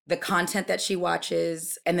the content that she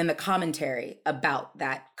watches and then the commentary about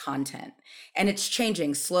that content. And it's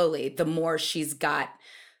changing slowly the more she's got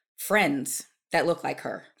friends that look like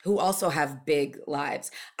her, who also have big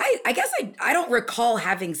lives. I guess I don't recall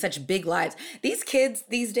having such big lives. These kids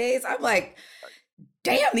these days, I'm like,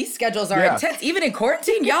 damn, these schedules are intense. Even in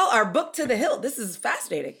quarantine, y'all are booked to the hilt. This is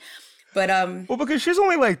fascinating. But well, because she's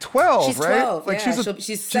only like 12, she's right? 12, Like yeah.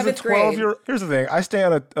 She's seventh grade. 12-year. Here's the thing. I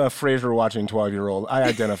stand a Frasier watching 12-year-old. I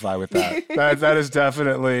identify with that. That is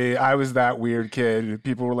definitely. I was that weird kid.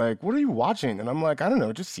 People were like, "What are you watching?" And I'm like, "I don't know.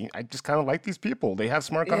 I just kind of like these people. They have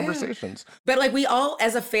smart conversations." But like we all,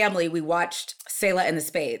 as a family, we watched Selah and the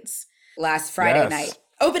Spades last Friday night,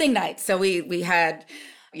 opening night. So we had.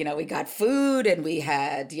 We got food and we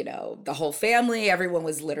had, the whole family. Everyone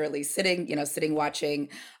was literally sitting watching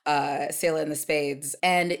Selah and the Spades.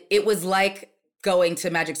 And it was like going to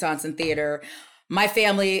Magic Johnson Theater. My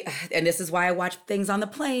family, and this is why I watch things on the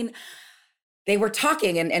plane, they were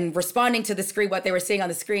talking and responding to the screen, what they were seeing on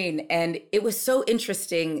the screen. And it was so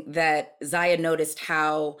interesting that Zaya noticed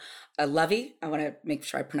how Lovey, I want to make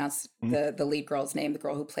sure I pronounce the lead girl's name, the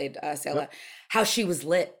girl who played Selah, how she was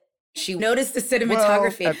lit. She noticed the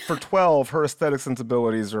cinematography. Well, for 12, her aesthetic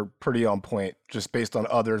sensibilities are pretty on point, just based on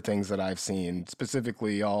other things that I've seen,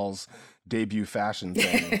 specifically y'all's debut fashion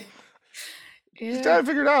thing. Just trying to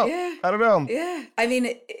figure it out. Yeah. I don't know. Yeah. I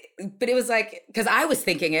mean, but it was like, because I was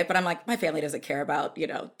thinking it, but I'm like, my family doesn't care about,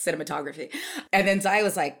 cinematography. And then Zai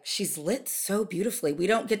was like, she's lit so beautifully. We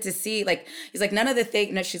don't get to see, he's like, none of the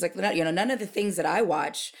things, no, she's like, none of the things that I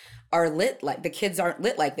watch are lit the kids aren't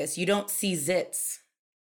lit like this. You don't see zits.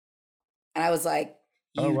 And I was like,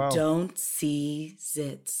 you don't see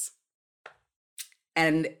zits.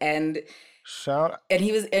 And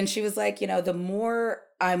she was like, the more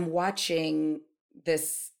I'm watching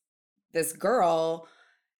this girl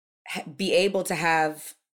be able to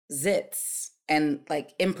have zits and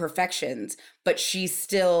like imperfections, but she's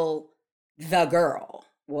still the girl,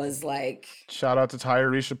 was like. Shout out to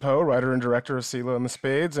Tyree Chapeau, writer and director of Selah and the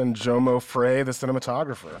Spades, and Jomo Frey, the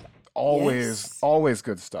cinematographer. Always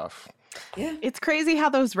good stuff. Yeah. It's crazy how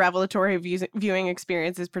those revelatory viewing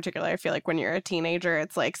experiences, particularly, I feel like when you're a teenager,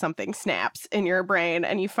 it's like something snaps in your brain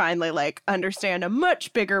and you finally understand a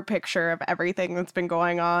much bigger picture of everything that's been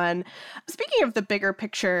going on. Speaking of the bigger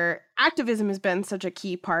picture, activism has been such a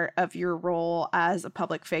key part of your role as a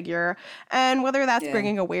public figure. And whether that's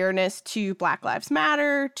bringing awareness to Black Lives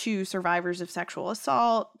Matter, to survivors of sexual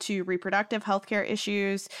assault, to reproductive healthcare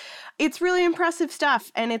issues, it's really impressive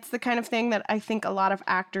stuff. And it's the kind of thing that I think a lot of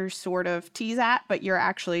actors sort of tease at, but you're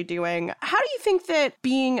actually doing. How do you think that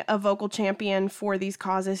being a vocal champion for these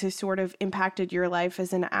causes has sort of impacted your life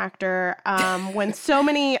as an actor when so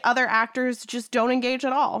many other actors just don't engage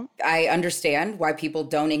at all? I understand why people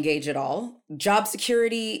don't engage at all. Job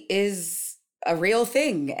security is a real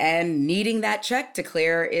thing, and needing that check to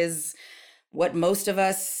clear is what most of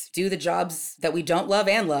us do the jobs that we don't love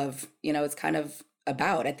and love. It's kind of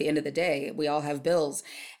about at the end of the day. We all have bills,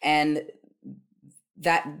 and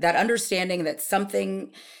that understanding that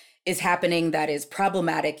something is happening that is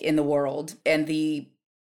problematic in the world, and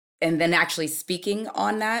then actually speaking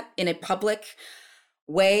on that in a public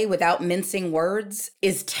way without mincing words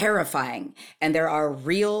is terrifying, and there are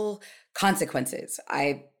real consequences.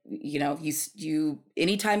 You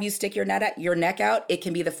anytime you stick your neck out, it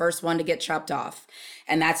can be the first one to get chopped off,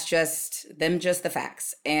 and that's just the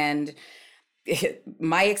facts. And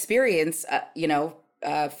my experience,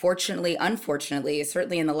 fortunately, unfortunately,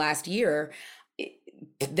 certainly in the last year,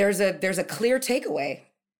 there's a clear takeaway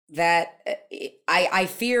that I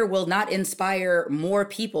fear will not inspire more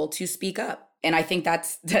people to speak up. And I think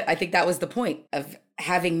that was the point of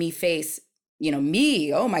having me face,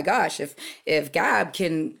 me. Oh my gosh, if Gab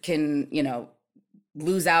can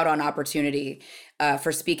lose out on opportunity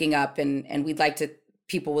for speaking up, and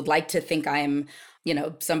people would like to think I'm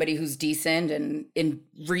somebody who's decent and in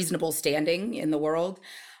reasonable standing in the world.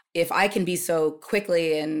 If I can be so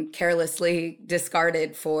quickly and carelessly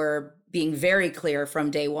discarded for being very clear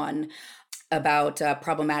from day one about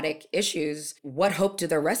problematic issues, what hope do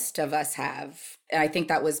the rest of us have? And I think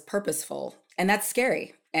that was purposeful, and that's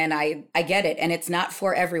scary. And I get it. And it's not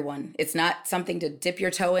for everyone. It's not something to dip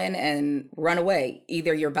your toe in and run away.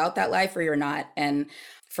 Either you're about that life or you're not. And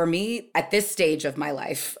for me, at this stage of my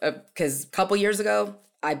life, because a couple years ago,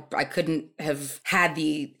 I couldn't have had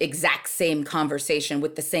the exact same conversation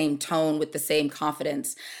with the same tone, with the same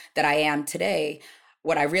confidence that I am today.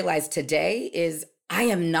 What I realized today is I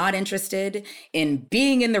am not interested in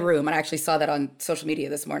being in the room. And I actually saw that on social media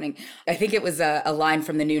this morning. I think it was a line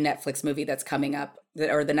from the new Netflix movie that's coming up,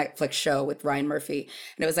 or the Netflix show with Ryan Murphy.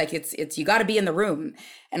 And it was like, it's you got to be in the room.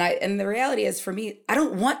 And the reality is, for me, I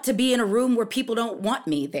don't want to be in a room where people don't want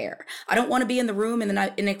me there. I don't want to be in the room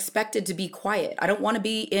and expected to be quiet. I don't want to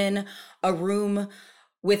be in a room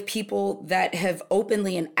with people that have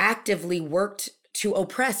openly and actively worked to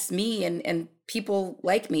oppress me and people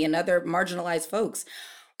like me and other marginalized folks.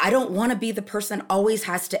 I don't want to be the person always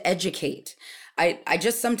has to educate. I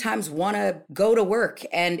just sometimes want to go to work.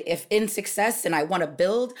 And if in success and I want to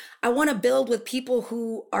build with people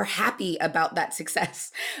who are happy about that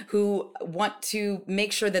success, who want to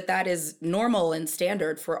make sure that that is normal and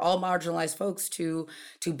standard for all marginalized folks to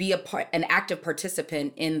be an active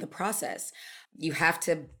participant in the process. You have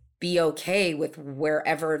to be okay with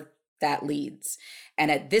wherever that leads. And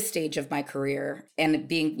at this stage of my career, and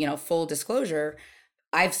being, full disclosure,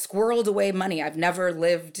 I've squirreled away money. I've never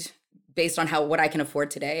lived based on what I can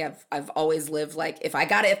afford today. I've always lived like,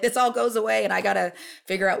 if this all goes away and I gotta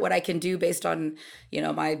figure out what I can do based on,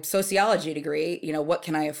 my sociology degree, what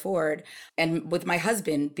can I afford? And with my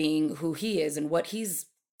husband being who he is and what he's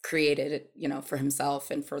created, for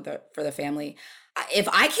himself and for the family, if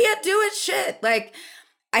I can't do it, shit, like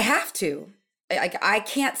I have to. I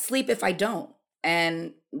can't sleep if I don't.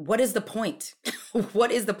 And what is the point?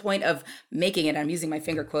 What is the point of making it? I'm using my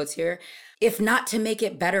finger quotes here, if not to make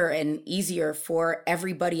it better and easier for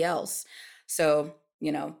everybody else. So,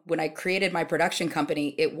 when I created my production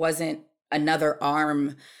company, it wasn't another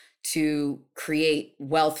arm to create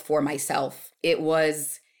wealth for myself. It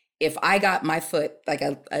was, if I got my foot, like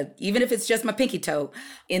even if it's just my pinky toe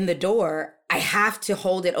in the door, I have to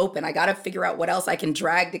hold it open. I got to figure out what else I can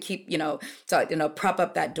drag to keep, prop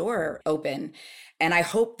up that door open. And I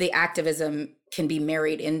hope the activism can be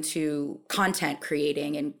married into content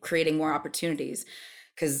creating and creating more opportunities.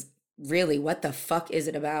 Because really, what the fuck is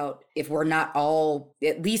it about if we're not all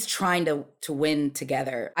at least trying to win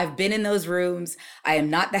together? I've been in those rooms. I am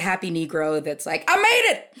not the happy Negro that's like, I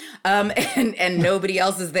made it. And nobody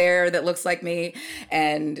else is there that looks like me.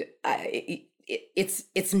 And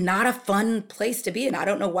it's not a fun place to be in. I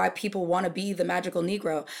don't know why people want to be the magical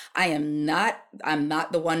Negro. I'm not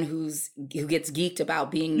the one who gets geeked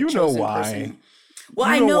about being chosen person. Well,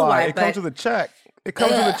 I know why. It comes with a check. It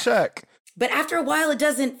comes with a check. But after a while, it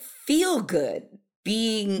doesn't feel good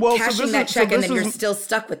cashing that check and then you're still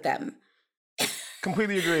stuck with them.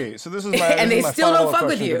 Completely agree. So this is my and they still don't fuck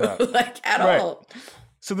with you like at all.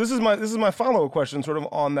 So this is my follow-up question, sort of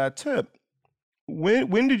on that tip.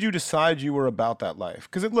 When did you decide you were about that life?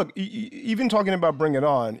 Because look, even talking about Bring It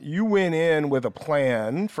On, you went in with a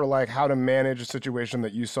plan for like how to manage a situation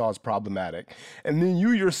that you saw as problematic, and then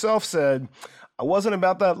you yourself said, I wasn't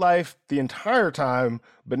about that life the entire time,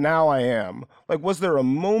 but now I am. Like, was there a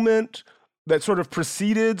moment that sort of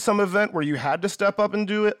preceded some event where you had to step up and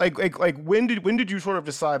do it? Like when did you sort of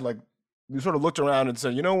decide, like, you sort of looked around and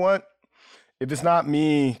said, you know what? If it's not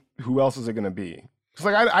me, who else is it going to be? It's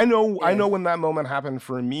like, I know when that moment happened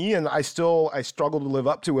for me, and I struggle to live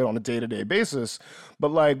up to it on a day-to-day basis.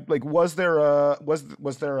 But like was there a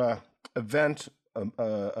event,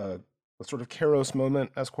 a sort of Kairos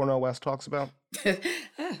moment, as Cornel West talks about?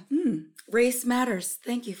 Race matters.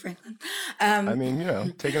 Thank you, Franklin. I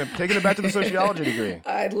mean, taking it back to the sociology degree.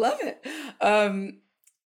 I'd love it.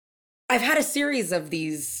 I've had a series of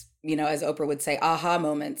these, as Oprah would say, aha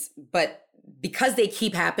moments, but because they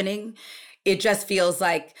keep happening, it just feels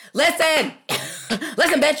like, listen,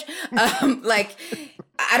 bitch. Like,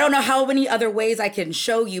 I don't know how many other ways I can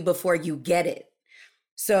show you before you get it.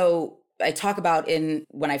 So I talk about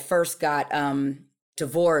when I first got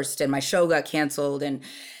divorced and my show got canceled, and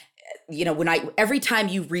every time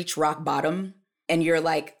you reach rock bottom and you're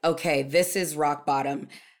like, okay, this is rock bottom.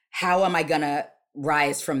 How am I gonna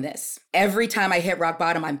rise from this? Every time I hit rock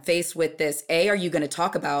bottom, I'm faced with this. Are you gonna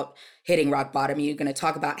talk about hitting rock bottom? You're gonna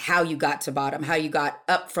talk about how you got to bottom, how you got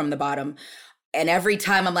up from the bottom. And every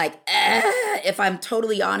time I'm like, if I'm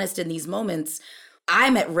totally honest in these moments,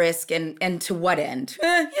 I'm at risk, and to what end?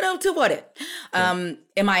 To what end?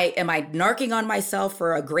 Am I narking on myself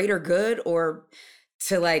for a greater good, or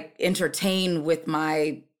to like entertain with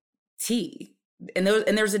my tea? And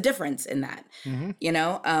there's a difference in that,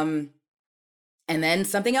 and then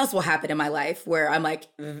something else will happen in my life where I'm like,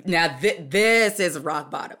 now this is rock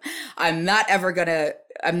bottom. I'm never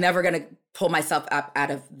gonna pull myself up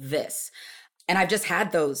out of this. And I've just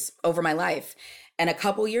had those over my life. And a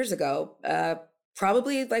couple years ago,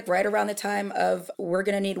 probably like right around the time of We're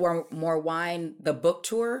Gonna Need More Wine, the book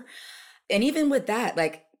tour. And even with that,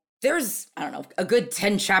 like there's, I don't know, a good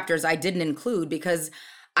 10 chapters I didn't include because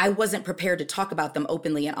I wasn't prepared to talk about them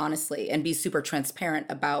openly and honestly and be super transparent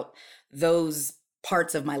about those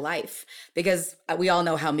parts of my life. Because we all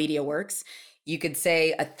know how media works. You could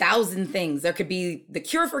say 1,000 things. There could be the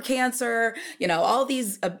cure for cancer, all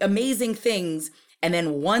these amazing things. And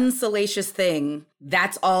then one salacious thing,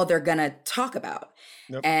 that's all they're gonna talk about.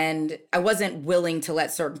 Yep. And I wasn't willing to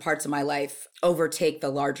let certain parts of my life overtake the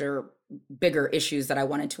larger, bigger issues that I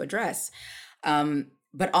wanted to address. And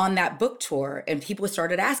But on that book tour, and people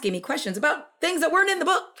started asking me questions about things that weren't in the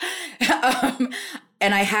book.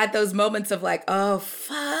 And I had those moments of like, oh,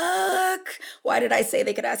 fuck, why did I say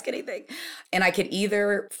they could ask anything? And I could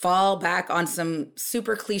either fall back on some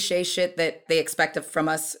super cliche shit that they expect from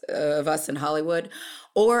us, of us in Hollywood,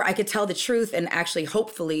 or I could tell the truth and actually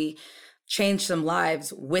hopefully change some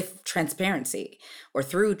lives with transparency or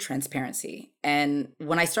through transparency. And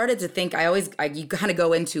when I started to think, you kind of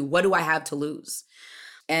go into, what do I have to lose?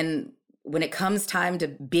 And when it comes time to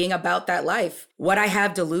being about that life, what I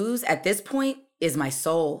have to lose at this point is my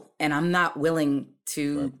soul. And I'm not willing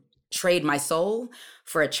to trade my soul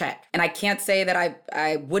for a check. And I can't say that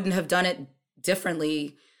I wouldn't have done it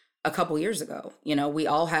differently a couple years ago. You know, we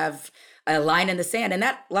all have a line in the sand, and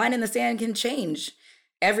that line in the sand can change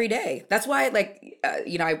every day. That's why,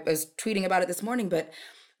 I was tweeting about it this morning, but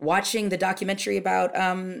watching the documentary about,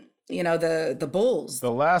 the Bulls.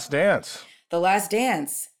 The Last Dance. The Last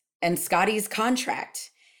Dance and Scotty's contract.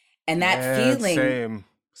 And that feeling.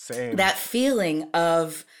 Same. That feeling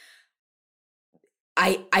of,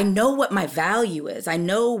 I know what my value is. I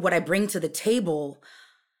know what I bring to the table,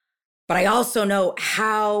 but I also know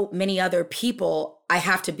how many other people I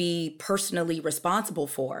have to be personally responsible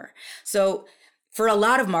for. So for a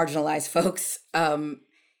lot of marginalized folks,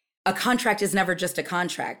 a contract is never just a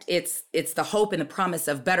contract. It's the hope and the promise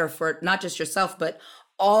of better for not just yourself, but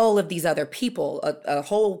all of these other people, a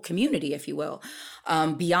whole community, if you will,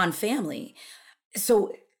 beyond family.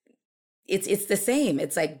 So it's the same.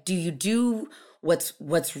 It's like, do you do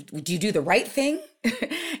do you do the right thing?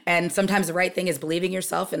 And sometimes the right thing is believing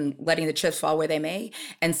yourself and letting the chips fall where they may.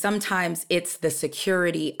 And sometimes it's the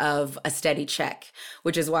security of a steady check,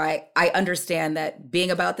 which is why I understand that being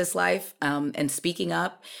about this life and speaking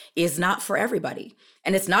up is not for everybody.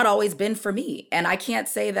 And it's not always been for me. And I can't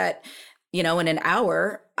say that, in an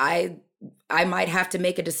hour, I might have to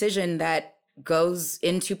make a decision that goes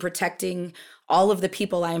into protecting all of the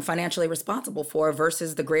people I am financially responsible for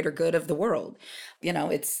versus the greater good of the world.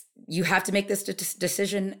 You have to make this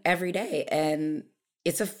decision every day. And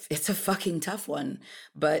it's a fucking tough one,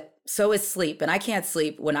 but so is sleep. And I can't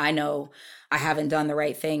sleep when I know I haven't done the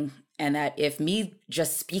right thing. And that if me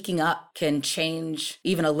just speaking up can change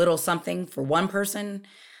even a little something for one person,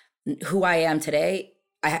 who I am today,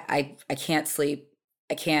 I can't sleep.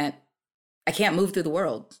 I can't move through the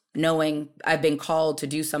world knowing I've been called to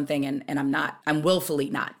do something and I'm not. I'm willfully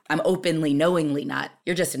not. I'm openly, knowingly not.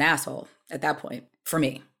 You're just an asshole at that point for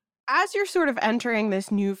me. As you're sort of entering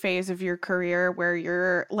this new phase of your career where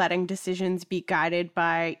you're letting decisions be guided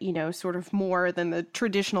by, sort of more than the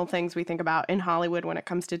traditional things we think about in Hollywood when it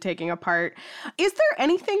comes to taking a part, is there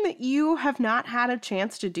anything that you have not had a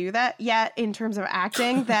chance to do that yet in terms of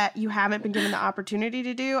acting that you haven't been given the opportunity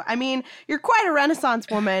to do? I mean, you're quite a Renaissance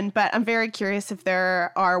woman, but I'm very curious if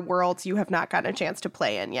there are worlds you have not gotten a chance to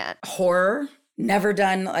play in yet. Horror. Never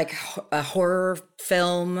done like a horror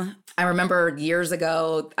film. I remember years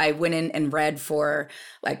ago, I went in and read for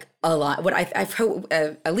like a lot. What I've heard,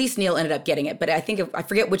 at least Neil ended up getting it, but I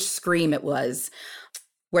forget which Scream it was,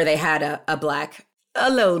 where they had a black,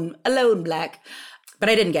 alone black, but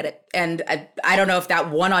I didn't get it. And I don't know if that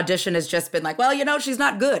one audition has just been like, well, she's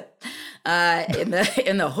not good in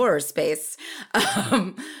the horror space.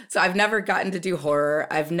 So I've never gotten to do horror.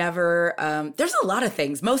 I've never, there's a lot of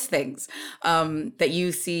things, most things that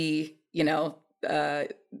you see,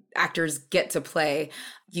 actors get to play.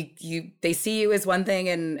 They see you as one thing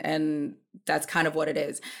and that's kind of what it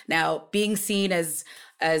is. Now, being seen as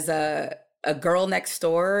a girl next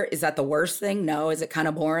door, is that the worst thing? No. Is it kind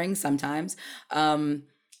of boring sometimes?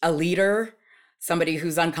 A leader, somebody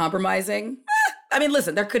who's uncompromising. I mean,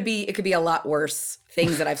 listen, it could be a lot worse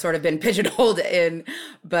things that I've sort of been pigeonholed in,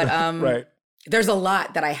 but right. There's a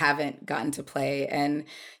lot that I haven't gotten to play. And,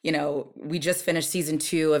 we just finished season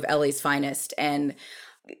 2 of LA's Finest, and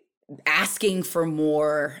asking for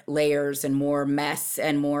more layers and more mess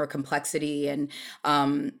and more complexity. And,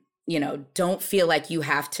 don't feel like you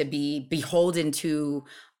have to be beholden to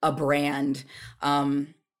a brand. I'd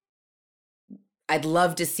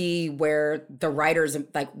love to see where the writers'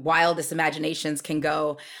 like wildest imaginations can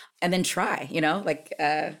go and then try,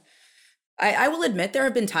 I will admit there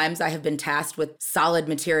have been times I have been tasked with solid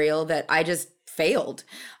material that I just failed.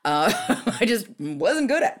 I just wasn't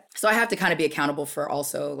good at. So I have to kind of be accountable for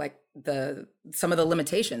also like some of the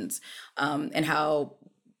limitations and how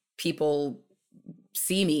people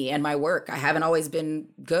see me and my work. I haven't always been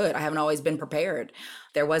good. I haven't always been prepared.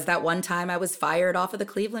 There was that one time I was fired off of the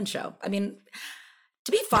Cleveland show. I mean,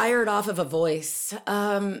 to be fired off of a voice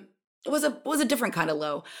was a different kind of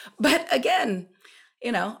low. But again,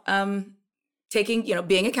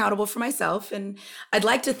 being accountable for myself. And I'd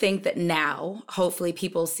like to think that now, hopefully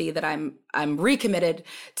people see that I'm recommitted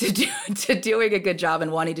to doing a good job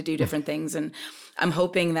and wanting to do different things. And I'm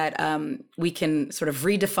hoping that we can sort of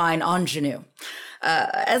redefine ingenue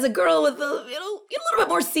as a girl with a little bit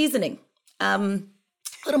more seasoning, a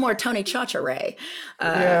little more Tony Chacheray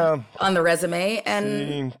on the resume,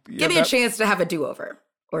 and give me a chance to have a do-over.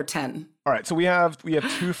 Or 10. All right, so we have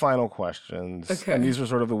two final questions, okay. And these are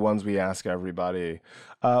sort of the ones we ask everybody.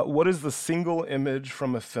 What is the single image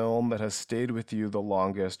from a film that has stayed with you the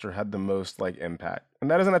longest or had the most impact? And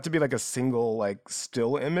that doesn't have to be a single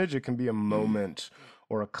still image. It can be a moment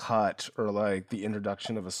or a cut or the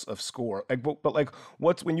introduction of score. But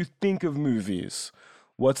what's, when you think of movies,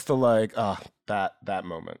 what's the that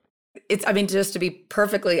moment? Just to be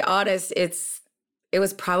perfectly honest, it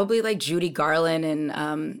was probably Judy Garland in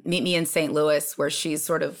Meet Me in St. Louis, where she's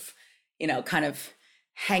sort of, kind of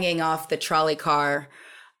hanging off the trolley car.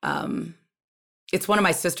 It's one of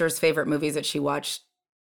my sister's favorite movies that she watched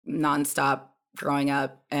nonstop growing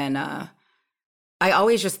up. And I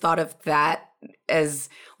always just thought of that as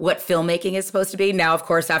what filmmaking is supposed to be. Now, of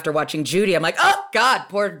course, after watching Judy, I'm like, oh, God,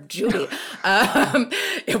 poor Judy.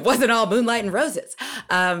 It wasn't all moonlight and roses.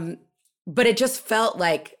 But it just felt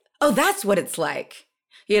like, oh, that's what it's like,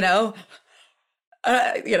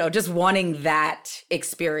 just wanting that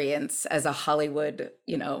experience as a Hollywood,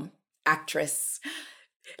 actress.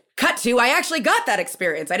 Cut to, I actually got that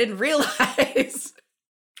experience. I didn't realize,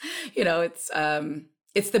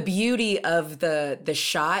 it's the beauty of the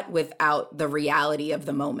shot without the reality of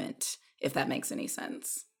the moment, if that makes any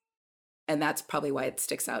sense. And that's probably why it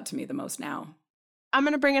sticks out to me the most now. I'm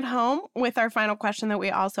going to bring it home with our final question that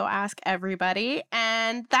we also ask everybody.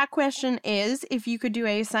 And that question is, if you could do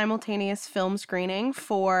a simultaneous film screening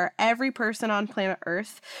for every person on planet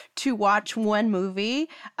Earth to watch one movie,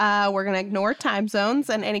 we're going to ignore time zones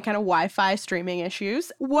and any kind of Wi-Fi streaming issues.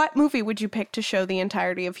 What movie would you pick to show the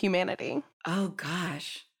entirety of humanity? Oh,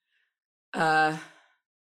 gosh.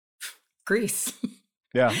 Grease.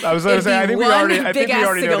 Yeah, I was going to say, I think we already know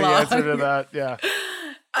the answer to that. Yeah.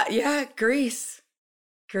 Yeah, Grease.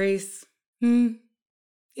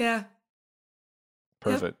 Yeah.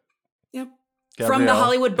 Perfect. Yep. Gabrielle, from the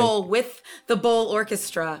Hollywood Bowl with the Bowl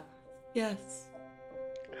Orchestra. Yes.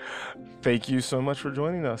 Thank you so much for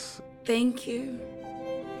joining us. Thank you.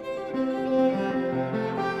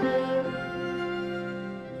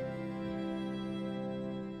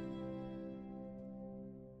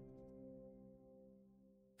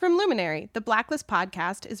 From Luminary, the Blacklist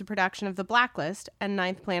podcast is a production of The Blacklist and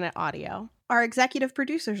Ninth Planet Audio. Our executive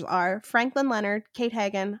producers are Franklin Leonard, Kate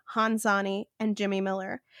Hagan, Hans Zani, and Jimmy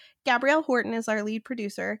Miller. Gabrielle Horton is our lead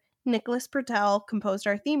producer. Nicholas Pertel composed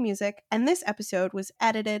our theme music, and this episode was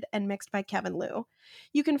edited and mixed by Kevin Liu.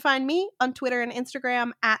 You can find me on Twitter and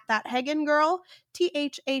Instagram at ThatHagenGirl,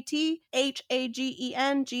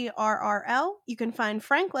 ThatHagenGrrl. You can find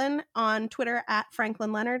Franklin on Twitter at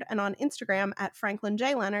Franklin Leonard and on Instagram at Franklin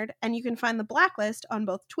J. Leonard, and you can find The Blacklist on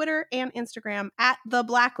both Twitter and Instagram at The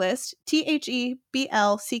Blacklist,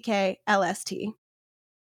 TheBlacklist.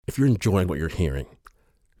 If you're enjoying what you're hearing,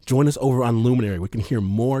 join us over on Luminary. We can hear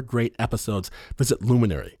more great episodes. Visit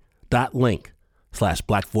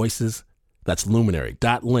luminary.link/Black Voices. That's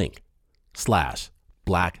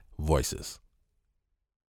luminary.link/Black Voices.